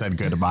I've ever that- said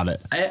good about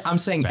it. I'm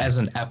saying as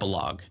an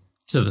epilogue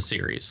to the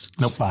series.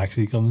 No,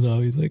 Foxy comes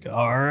out. He's like,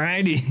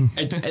 "Alrighty."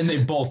 And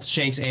they both,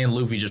 Shanks and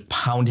Luffy, just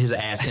pound his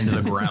ass into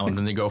the ground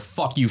and they go,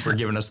 fuck you for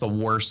giving us the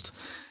worst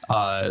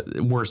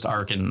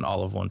arc in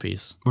all of One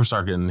Piece. Worst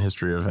arc in the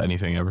history of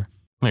anything ever.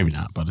 Maybe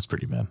not, but it's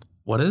pretty bad.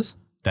 What is?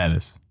 That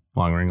is.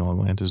 Long Ring Long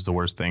Land is the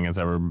worst thing that's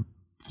ever.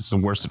 It's the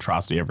worst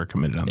atrocity ever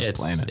committed on this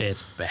planet.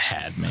 It's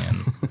bad, man.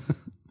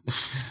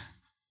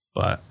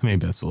 But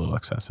Maybe that's a little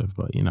excessive,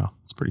 but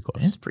it's pretty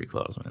close. it's pretty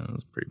close, man.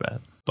 It's pretty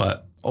bad.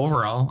 But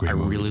overall, I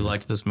really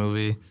liked this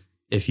movie.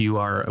 If you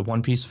are a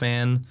One Piece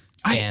fan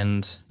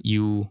and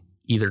you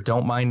either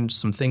don't mind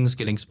some things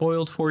getting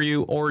spoiled for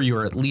you, or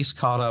you're at least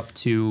caught up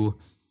to,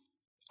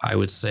 I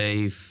would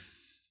say,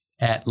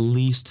 at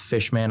least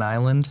Fishman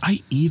Island.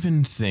 I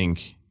even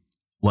think,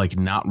 like,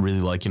 not really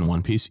liking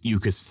One Piece, you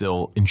could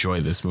still enjoy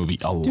this movie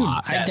a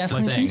lot. I That's the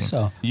definitely thing. think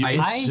so.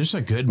 It's just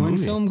a good When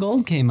movie. Film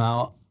Gold came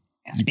out,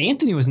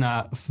 Anthony was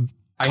not.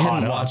 I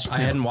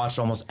hadn't watched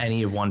almost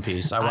any of One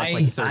Piece. I watched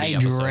like 30 I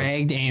episodes.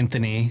 dragged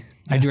Anthony.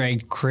 I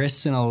dragged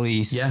Chris and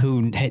Elise,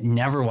 who had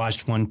never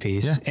watched One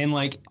Piece, and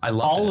like I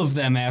loved all it. of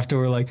them after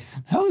were like,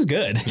 "That was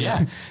good."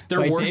 Yeah, there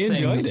Like, were they things.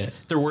 enjoyed it.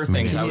 There were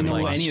things I I would didn't know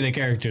who like. any of the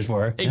characters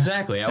were.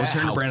 Exactly. I would That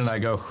turn to helps. Brandon and I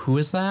go, "Who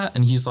is that?"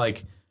 And he's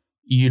like,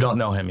 "You don't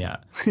know him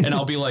yet." And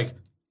I'll be like,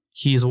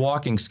 "He's a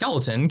walking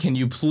skeleton. Can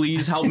you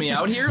please help me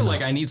out here?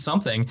 Like, I need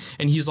something."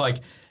 And he's like,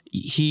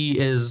 he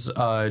is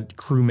a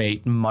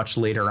crewmate much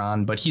later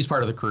on, but he's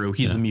part of the crew.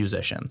 He's the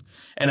musician.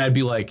 And I'd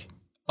be like,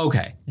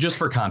 okay, just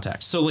for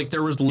context. So like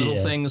there was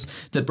little things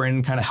that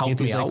Brandon kind of helped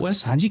Anthony's me out like, with.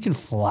 Sanji can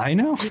fly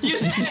now. What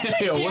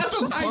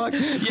the fuck?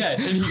 Yeah,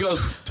 and he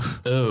goes,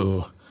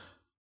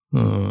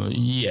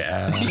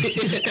 yeah.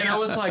 And I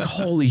was like,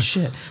 holy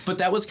shit. But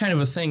that was kind of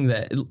a thing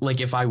that,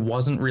 like, if I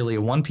wasn't really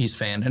a One Piece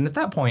fan, and at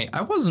that point,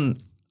 I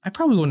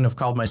probably wouldn't have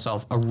called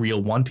myself a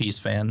real One Piece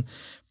fan,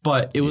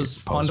 but it was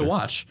fun to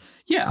watch.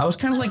 Yeah, I was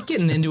kind of like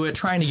getting into it,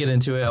 trying to get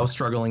into it. I was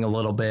struggling a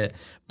little bit.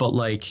 But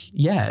like,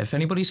 yeah, if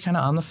anybody's kind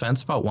of on the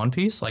fence about One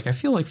Piece, like, I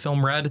feel like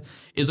Film Red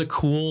is a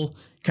cool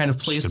kind of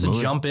place to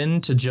jump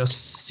in to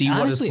just see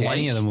Honestly, what it's like.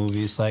 any of the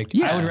movies, like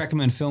Yeah. I would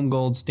recommend Film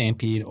Gold,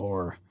 Stampede,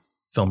 or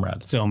Film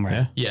Red. Film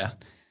Red. Yeah.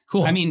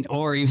 Cool. I mean,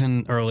 or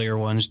even earlier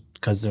ones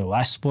because they're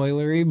less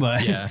spoilery,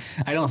 but Yeah.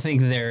 I don't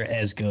think they're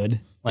as good.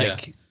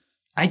 Like, Yeah.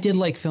 I did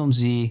like Film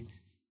Z.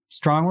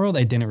 Strong World,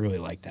 I didn't really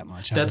like that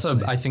much.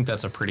 honestly. I think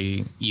that's a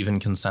pretty even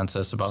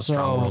consensus about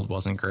Strong World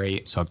wasn't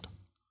great. Sucked.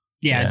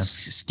 yeah, it's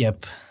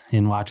skip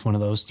and watch one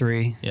of those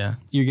three. Yeah.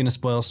 You're gonna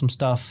spoil some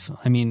stuff.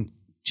 I mean,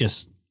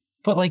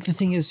 but like the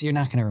thing is, you're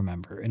not gonna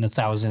remember in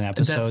 1,000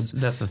 episodes.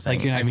 That's the thing.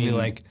 Like you're not gonna be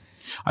like,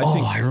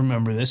 I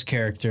remember this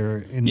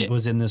character and it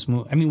was in this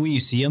movie. I mean, when you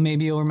see him,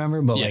 maybe you'll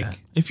remember. But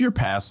like, if you're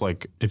past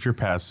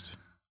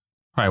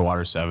probably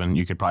Water 7,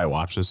 you could probably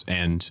watch this.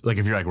 And like,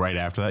 if you're like right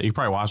after that, you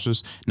probably watch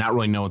this, not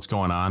really know what's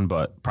going on,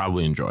 but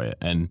probably enjoy it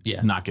and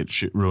not get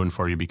ruined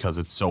for you because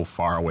it's so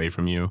far away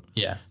from you.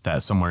 Yeah.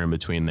 That somewhere in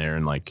between there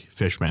and like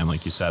Fishman,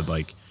 like you said,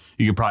 like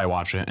you could probably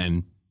watch it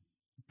and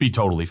be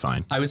totally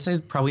fine. I would say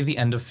probably the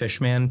end of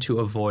Fishman to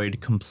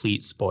avoid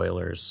complete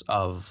spoilers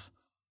of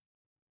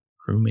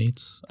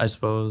crewmates, I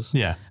suppose.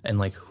 Yeah. And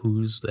like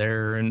who's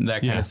there and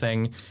that kind of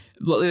thing.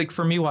 Like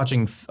for me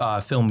watching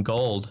Film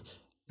Gold,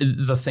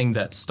 the thing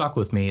that stuck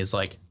with me is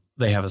like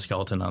they have a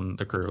skeleton on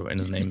the crew and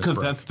his name is Because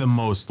Brook. that's the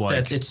most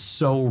like It's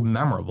so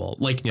memorable.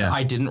 Like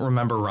I didn't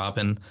remember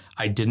Robin.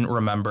 I didn't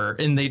remember,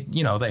 and they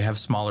have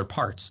smaller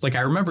parts. Like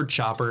I remember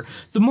Chopper,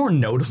 the more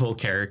notable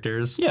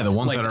characters. Yeah, the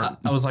ones like, that are.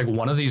 I was like,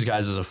 one of these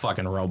guys is a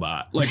fucking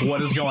robot. Like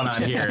what is going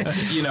on here?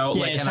 You know,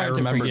 like, it's and I hard to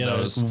remember forget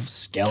those.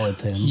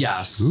 skeletons.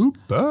 Yes.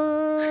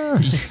 Super.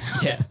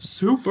 Yeah.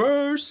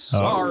 Super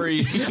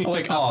sorry.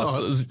 Like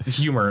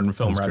humor in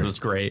Film Red was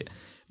great,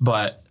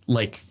 but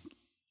like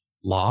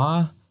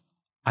Law.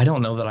 I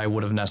don't know that I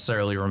would have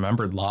necessarily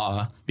remembered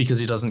Law because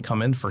he doesn't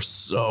come in for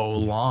so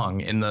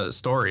long in the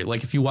story.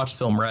 Like if you watch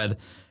Film Red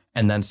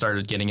and then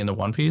started getting into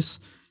One Piece,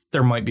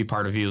 there might be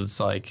part of you that's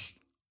like,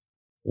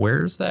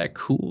 where's that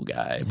cool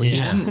guy? But he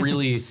didn't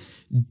really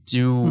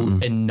do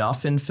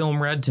enough in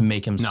Film Red to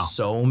make him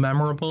so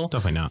memorable.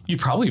 Definitely not. You'd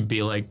probably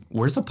be like,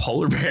 where's the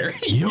polar bear?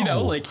 You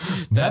know, like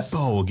that's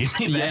bow, give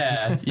me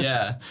that.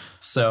 Yeah.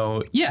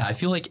 So yeah, I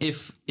feel like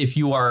if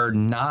you are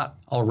not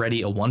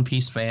already a One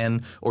Piece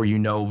fan or you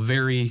know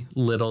very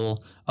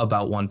little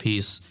about One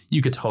Piece,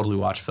 you could totally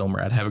watch Film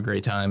Red, have a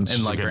great time.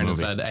 And like Brandon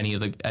said, any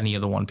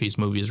of the One Piece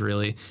movies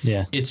really.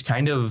 Yeah. It's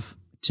kind of,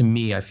 to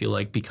me, I feel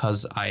like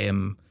because I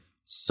am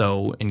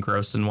so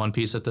engrossed in One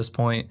Piece at this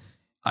point,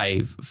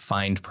 I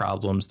find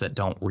problems that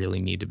don't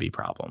really need to be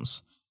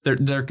problems.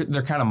 They're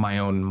kind of my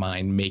own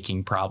mind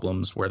making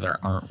problems where there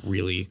aren't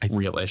really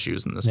real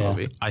issues in this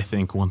movie. I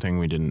think one thing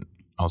we didn't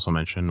also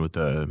mention with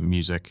the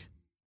music,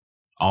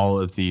 all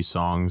of these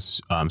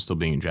songs still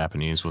being in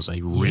Japanese was a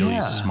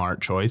really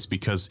smart choice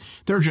because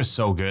they're just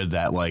so good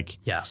that like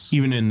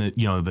even in the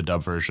the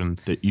dub version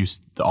that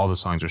all the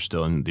songs are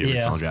still in the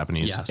original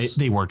Japanese.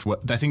 They worked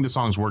well. I think the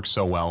songs work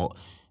so well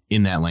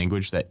in that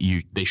language that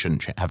they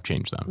shouldn't have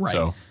changed them. Right.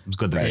 So it's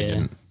good that they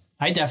didn't.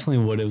 I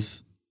definitely would have,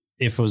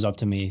 if it was up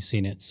to me,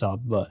 seen it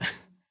sub, but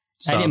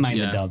I didn't mind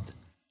the dubbed.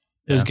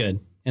 It was good.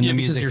 And the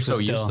music, you're so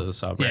still, used to the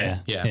sub, right?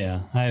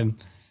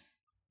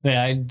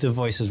 The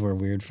voices were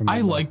weird for me.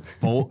 I like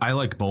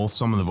both.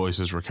 Some of the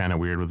voices were kind of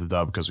weird with the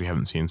dub because we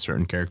haven't seen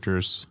certain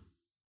characters.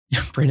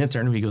 Brandon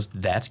turned to me and goes,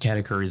 that's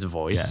Katakuri's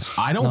voice.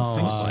 Yeah. I don't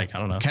think so. I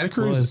don't know.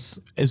 Katakuri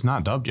is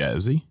not dubbed yet,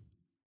 is he?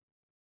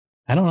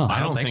 I don't know. I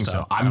don't think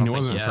so. I mean, it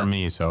wasn't for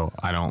me, so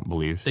I don't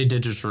believe. They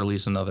did just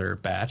release another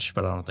batch,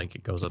 but I don't think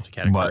it goes up to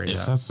Katakuri. But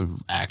if that's the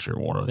actor,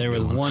 what there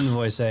was one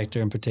voice actor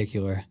in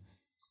particular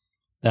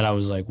that I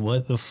was like,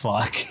 what the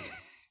fuck?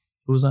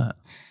 Who was that?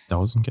 That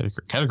wasn't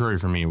Katakuri. Katakuri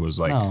for me was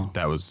like,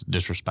 that was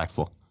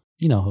disrespectful.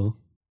 You know who?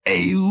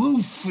 Hey,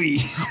 Luffy.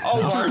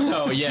 Oh,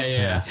 Barto.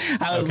 Yeah.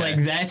 I was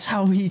like, that's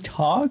how he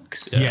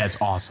talks? Yeah,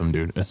 it's awesome,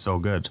 dude. It's so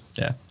good.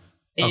 Yeah.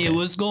 Hey,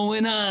 what's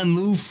going on,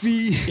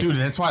 Luffy? Dude,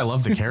 that's why I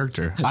love the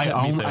character.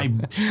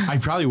 I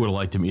probably would have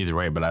liked him either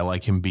way, but I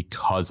like him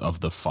because of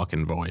the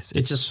fucking voice.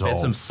 It just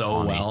fits him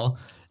so well.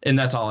 And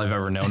that's all I've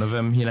ever known of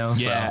him, Yeah,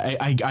 so.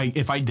 I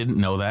if I didn't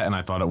know that and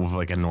I thought it was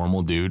like a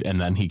normal dude and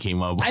then he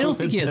came up. I don't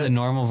think he has a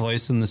normal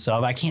voice in the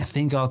sub. I can't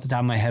think off the top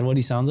of my head what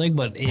he sounds like,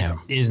 but it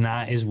is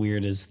not as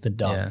weird as the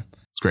dub. Yeah.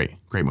 It's great.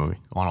 Great movie.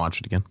 I want to watch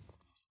it again.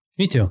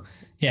 Me too.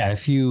 Yeah,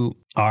 if you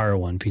are a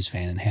One Piece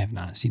fan and have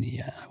not seen it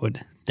yet, I would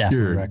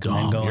definitely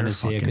recommend going to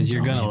see it because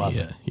you're going to love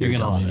it. You're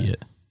going to love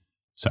it.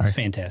 Sorry. It's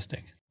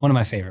fantastic. One of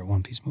my favorite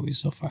One Piece movies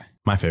so far.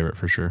 My favorite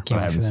for sure. But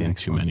I haven't seen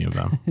too many of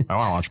them. I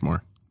want to watch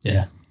more.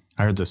 Yeah.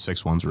 I heard the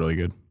 6th one's really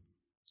good.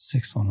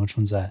 6th one? Which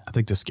one's that? I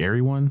think the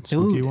scary one,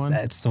 spooky one.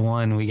 That's the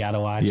one we got to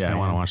watch. Yeah, man. I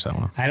want to watch that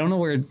one. I don't know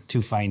where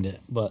to find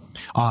it, but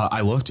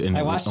I looked and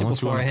I watched it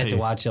before. I had to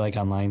watch it like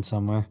online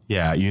somewhere.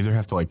 Yeah, you either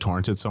have to like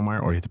torrent it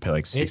somewhere or you have to pay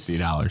like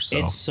 $60. So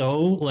it's so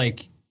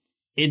like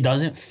it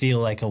doesn't feel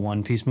like a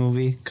One Piece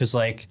movie because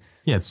like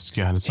it's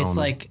got its own. It's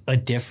like a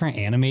different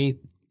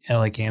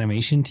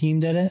animation team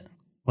did it.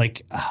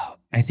 Like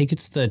I think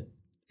it's the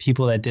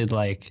people that did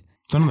like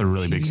some of the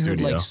really big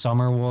studios, like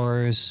Summer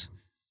Wars,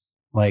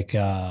 like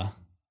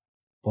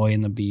Boy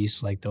and the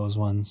Beast, like those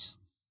ones.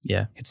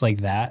 Yeah. It's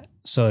like that.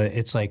 So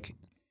it's like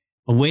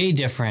a way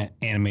different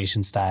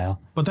animation style.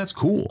 But that's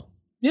cool.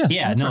 Yeah.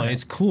 Yeah, no,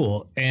 it's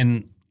cool.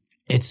 And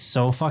it's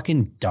so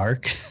fucking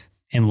dark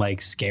and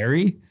like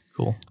scary.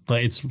 Cool.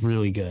 But it's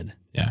really good.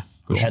 Yeah.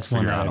 That's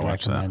one that I'd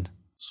recommend.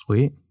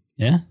 Sweet.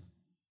 Yeah.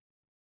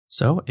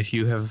 So if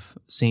you have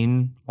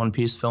seen One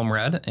Piece Film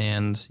Red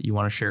and you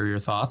want to share your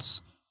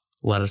thoughts,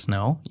 let us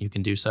know. You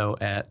can do so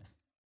at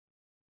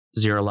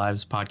Zero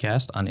Lives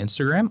Podcast on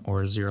Instagram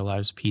or Zero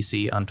Lives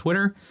PC on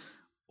Twitter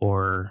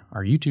or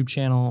our YouTube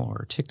channel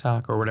or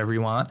TikTok or whatever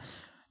you want.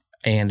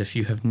 And if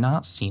you have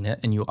not seen it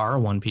and you are a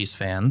One Piece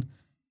fan,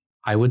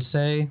 I would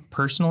say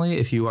personally,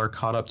 if you are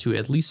caught up to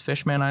at least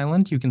Fishman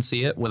Island, you can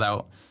see it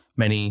without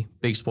many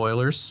big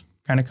spoilers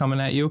kind of coming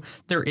at you.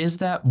 There is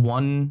that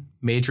one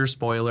major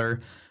spoiler,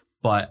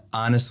 but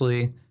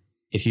honestly,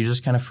 if you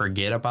just kind of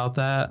forget about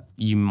that,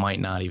 you might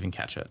not even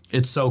catch it.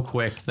 It's so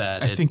quick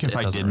that I think if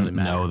I didn't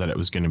know that it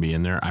was going to be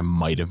in there, I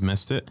might have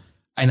missed it.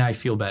 And I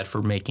feel bad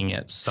for making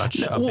it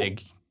such a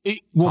big.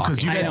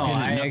 Because you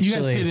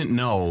guys didn't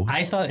know.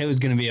 I thought it was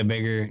going to be a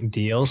bigger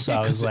deal, so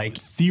I was like,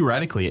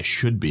 theoretically it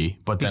should be,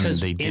 but then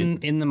they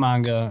did. In the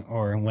manga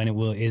or when it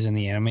is in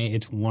the anime,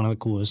 it's one of the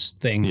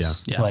coolest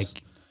things. Yeah.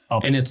 Like,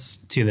 and it's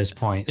to this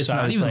point. It's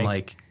not even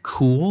like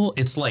cool.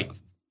 It's like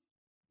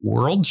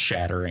world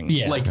shattering.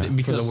 Yeah,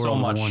 because the so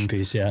much One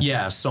Piece.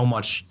 Yeah, so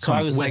much. So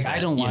I was like, I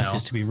don't want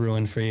this to be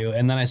ruined for you.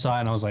 And then I saw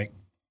it and I was like,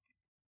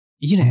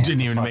 you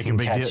didn't even make a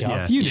big deal.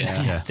 Yeah. You didn't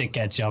have to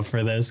catch up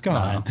for this. Come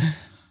on.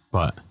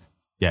 But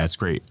yeah, it's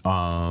great.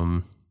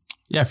 Yeah,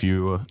 if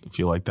you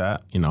like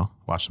that,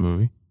 watch the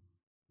movie.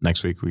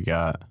 Next week we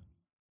got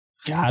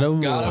God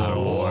of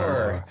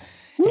War.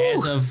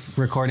 As of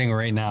recording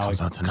right now, it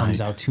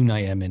comes out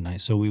tonight at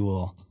midnight. So we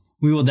will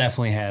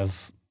definitely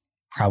have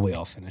probably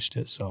all finished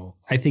it. So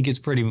I think it's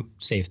pretty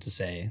safe to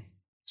say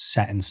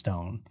set in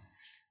stone.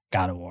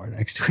 God of War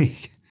next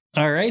week.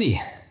 Alrighty.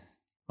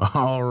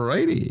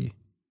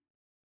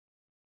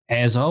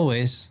 As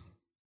always.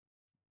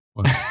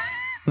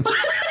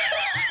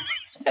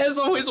 As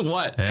always,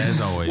 what?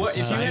 As always. What,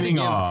 signing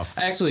off.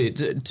 Actually,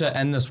 to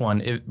end this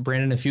one,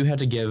 Brandon, if you had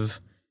to give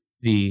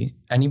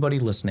anybody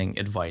listening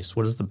advice,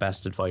 what is the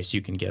best advice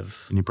you can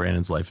give? Any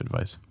Brandon's life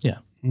advice? Yeah.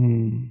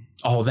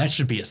 Oh, that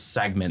should be a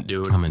segment,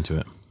 dude. I'm into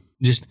it.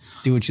 Just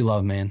do what you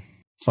love, man.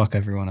 Fuck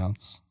everyone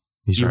else.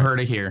 You heard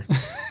it here.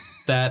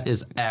 That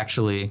is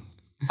actually,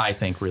 I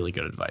think, really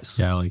good advice.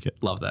 Yeah, I like it.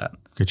 Love that.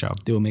 Good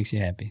job. Do what makes you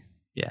happy.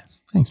 Yeah.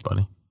 Thanks,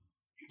 buddy.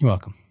 You're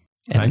welcome.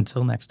 And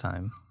until next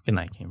time, good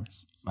night,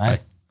 gamers. Bye.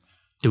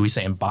 Do we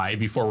saying bye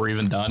before we're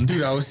even done?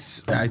 Dude,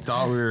 I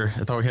thought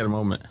we had a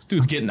moment. This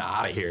dude's getting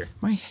out of here.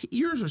 My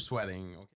ears are sweating.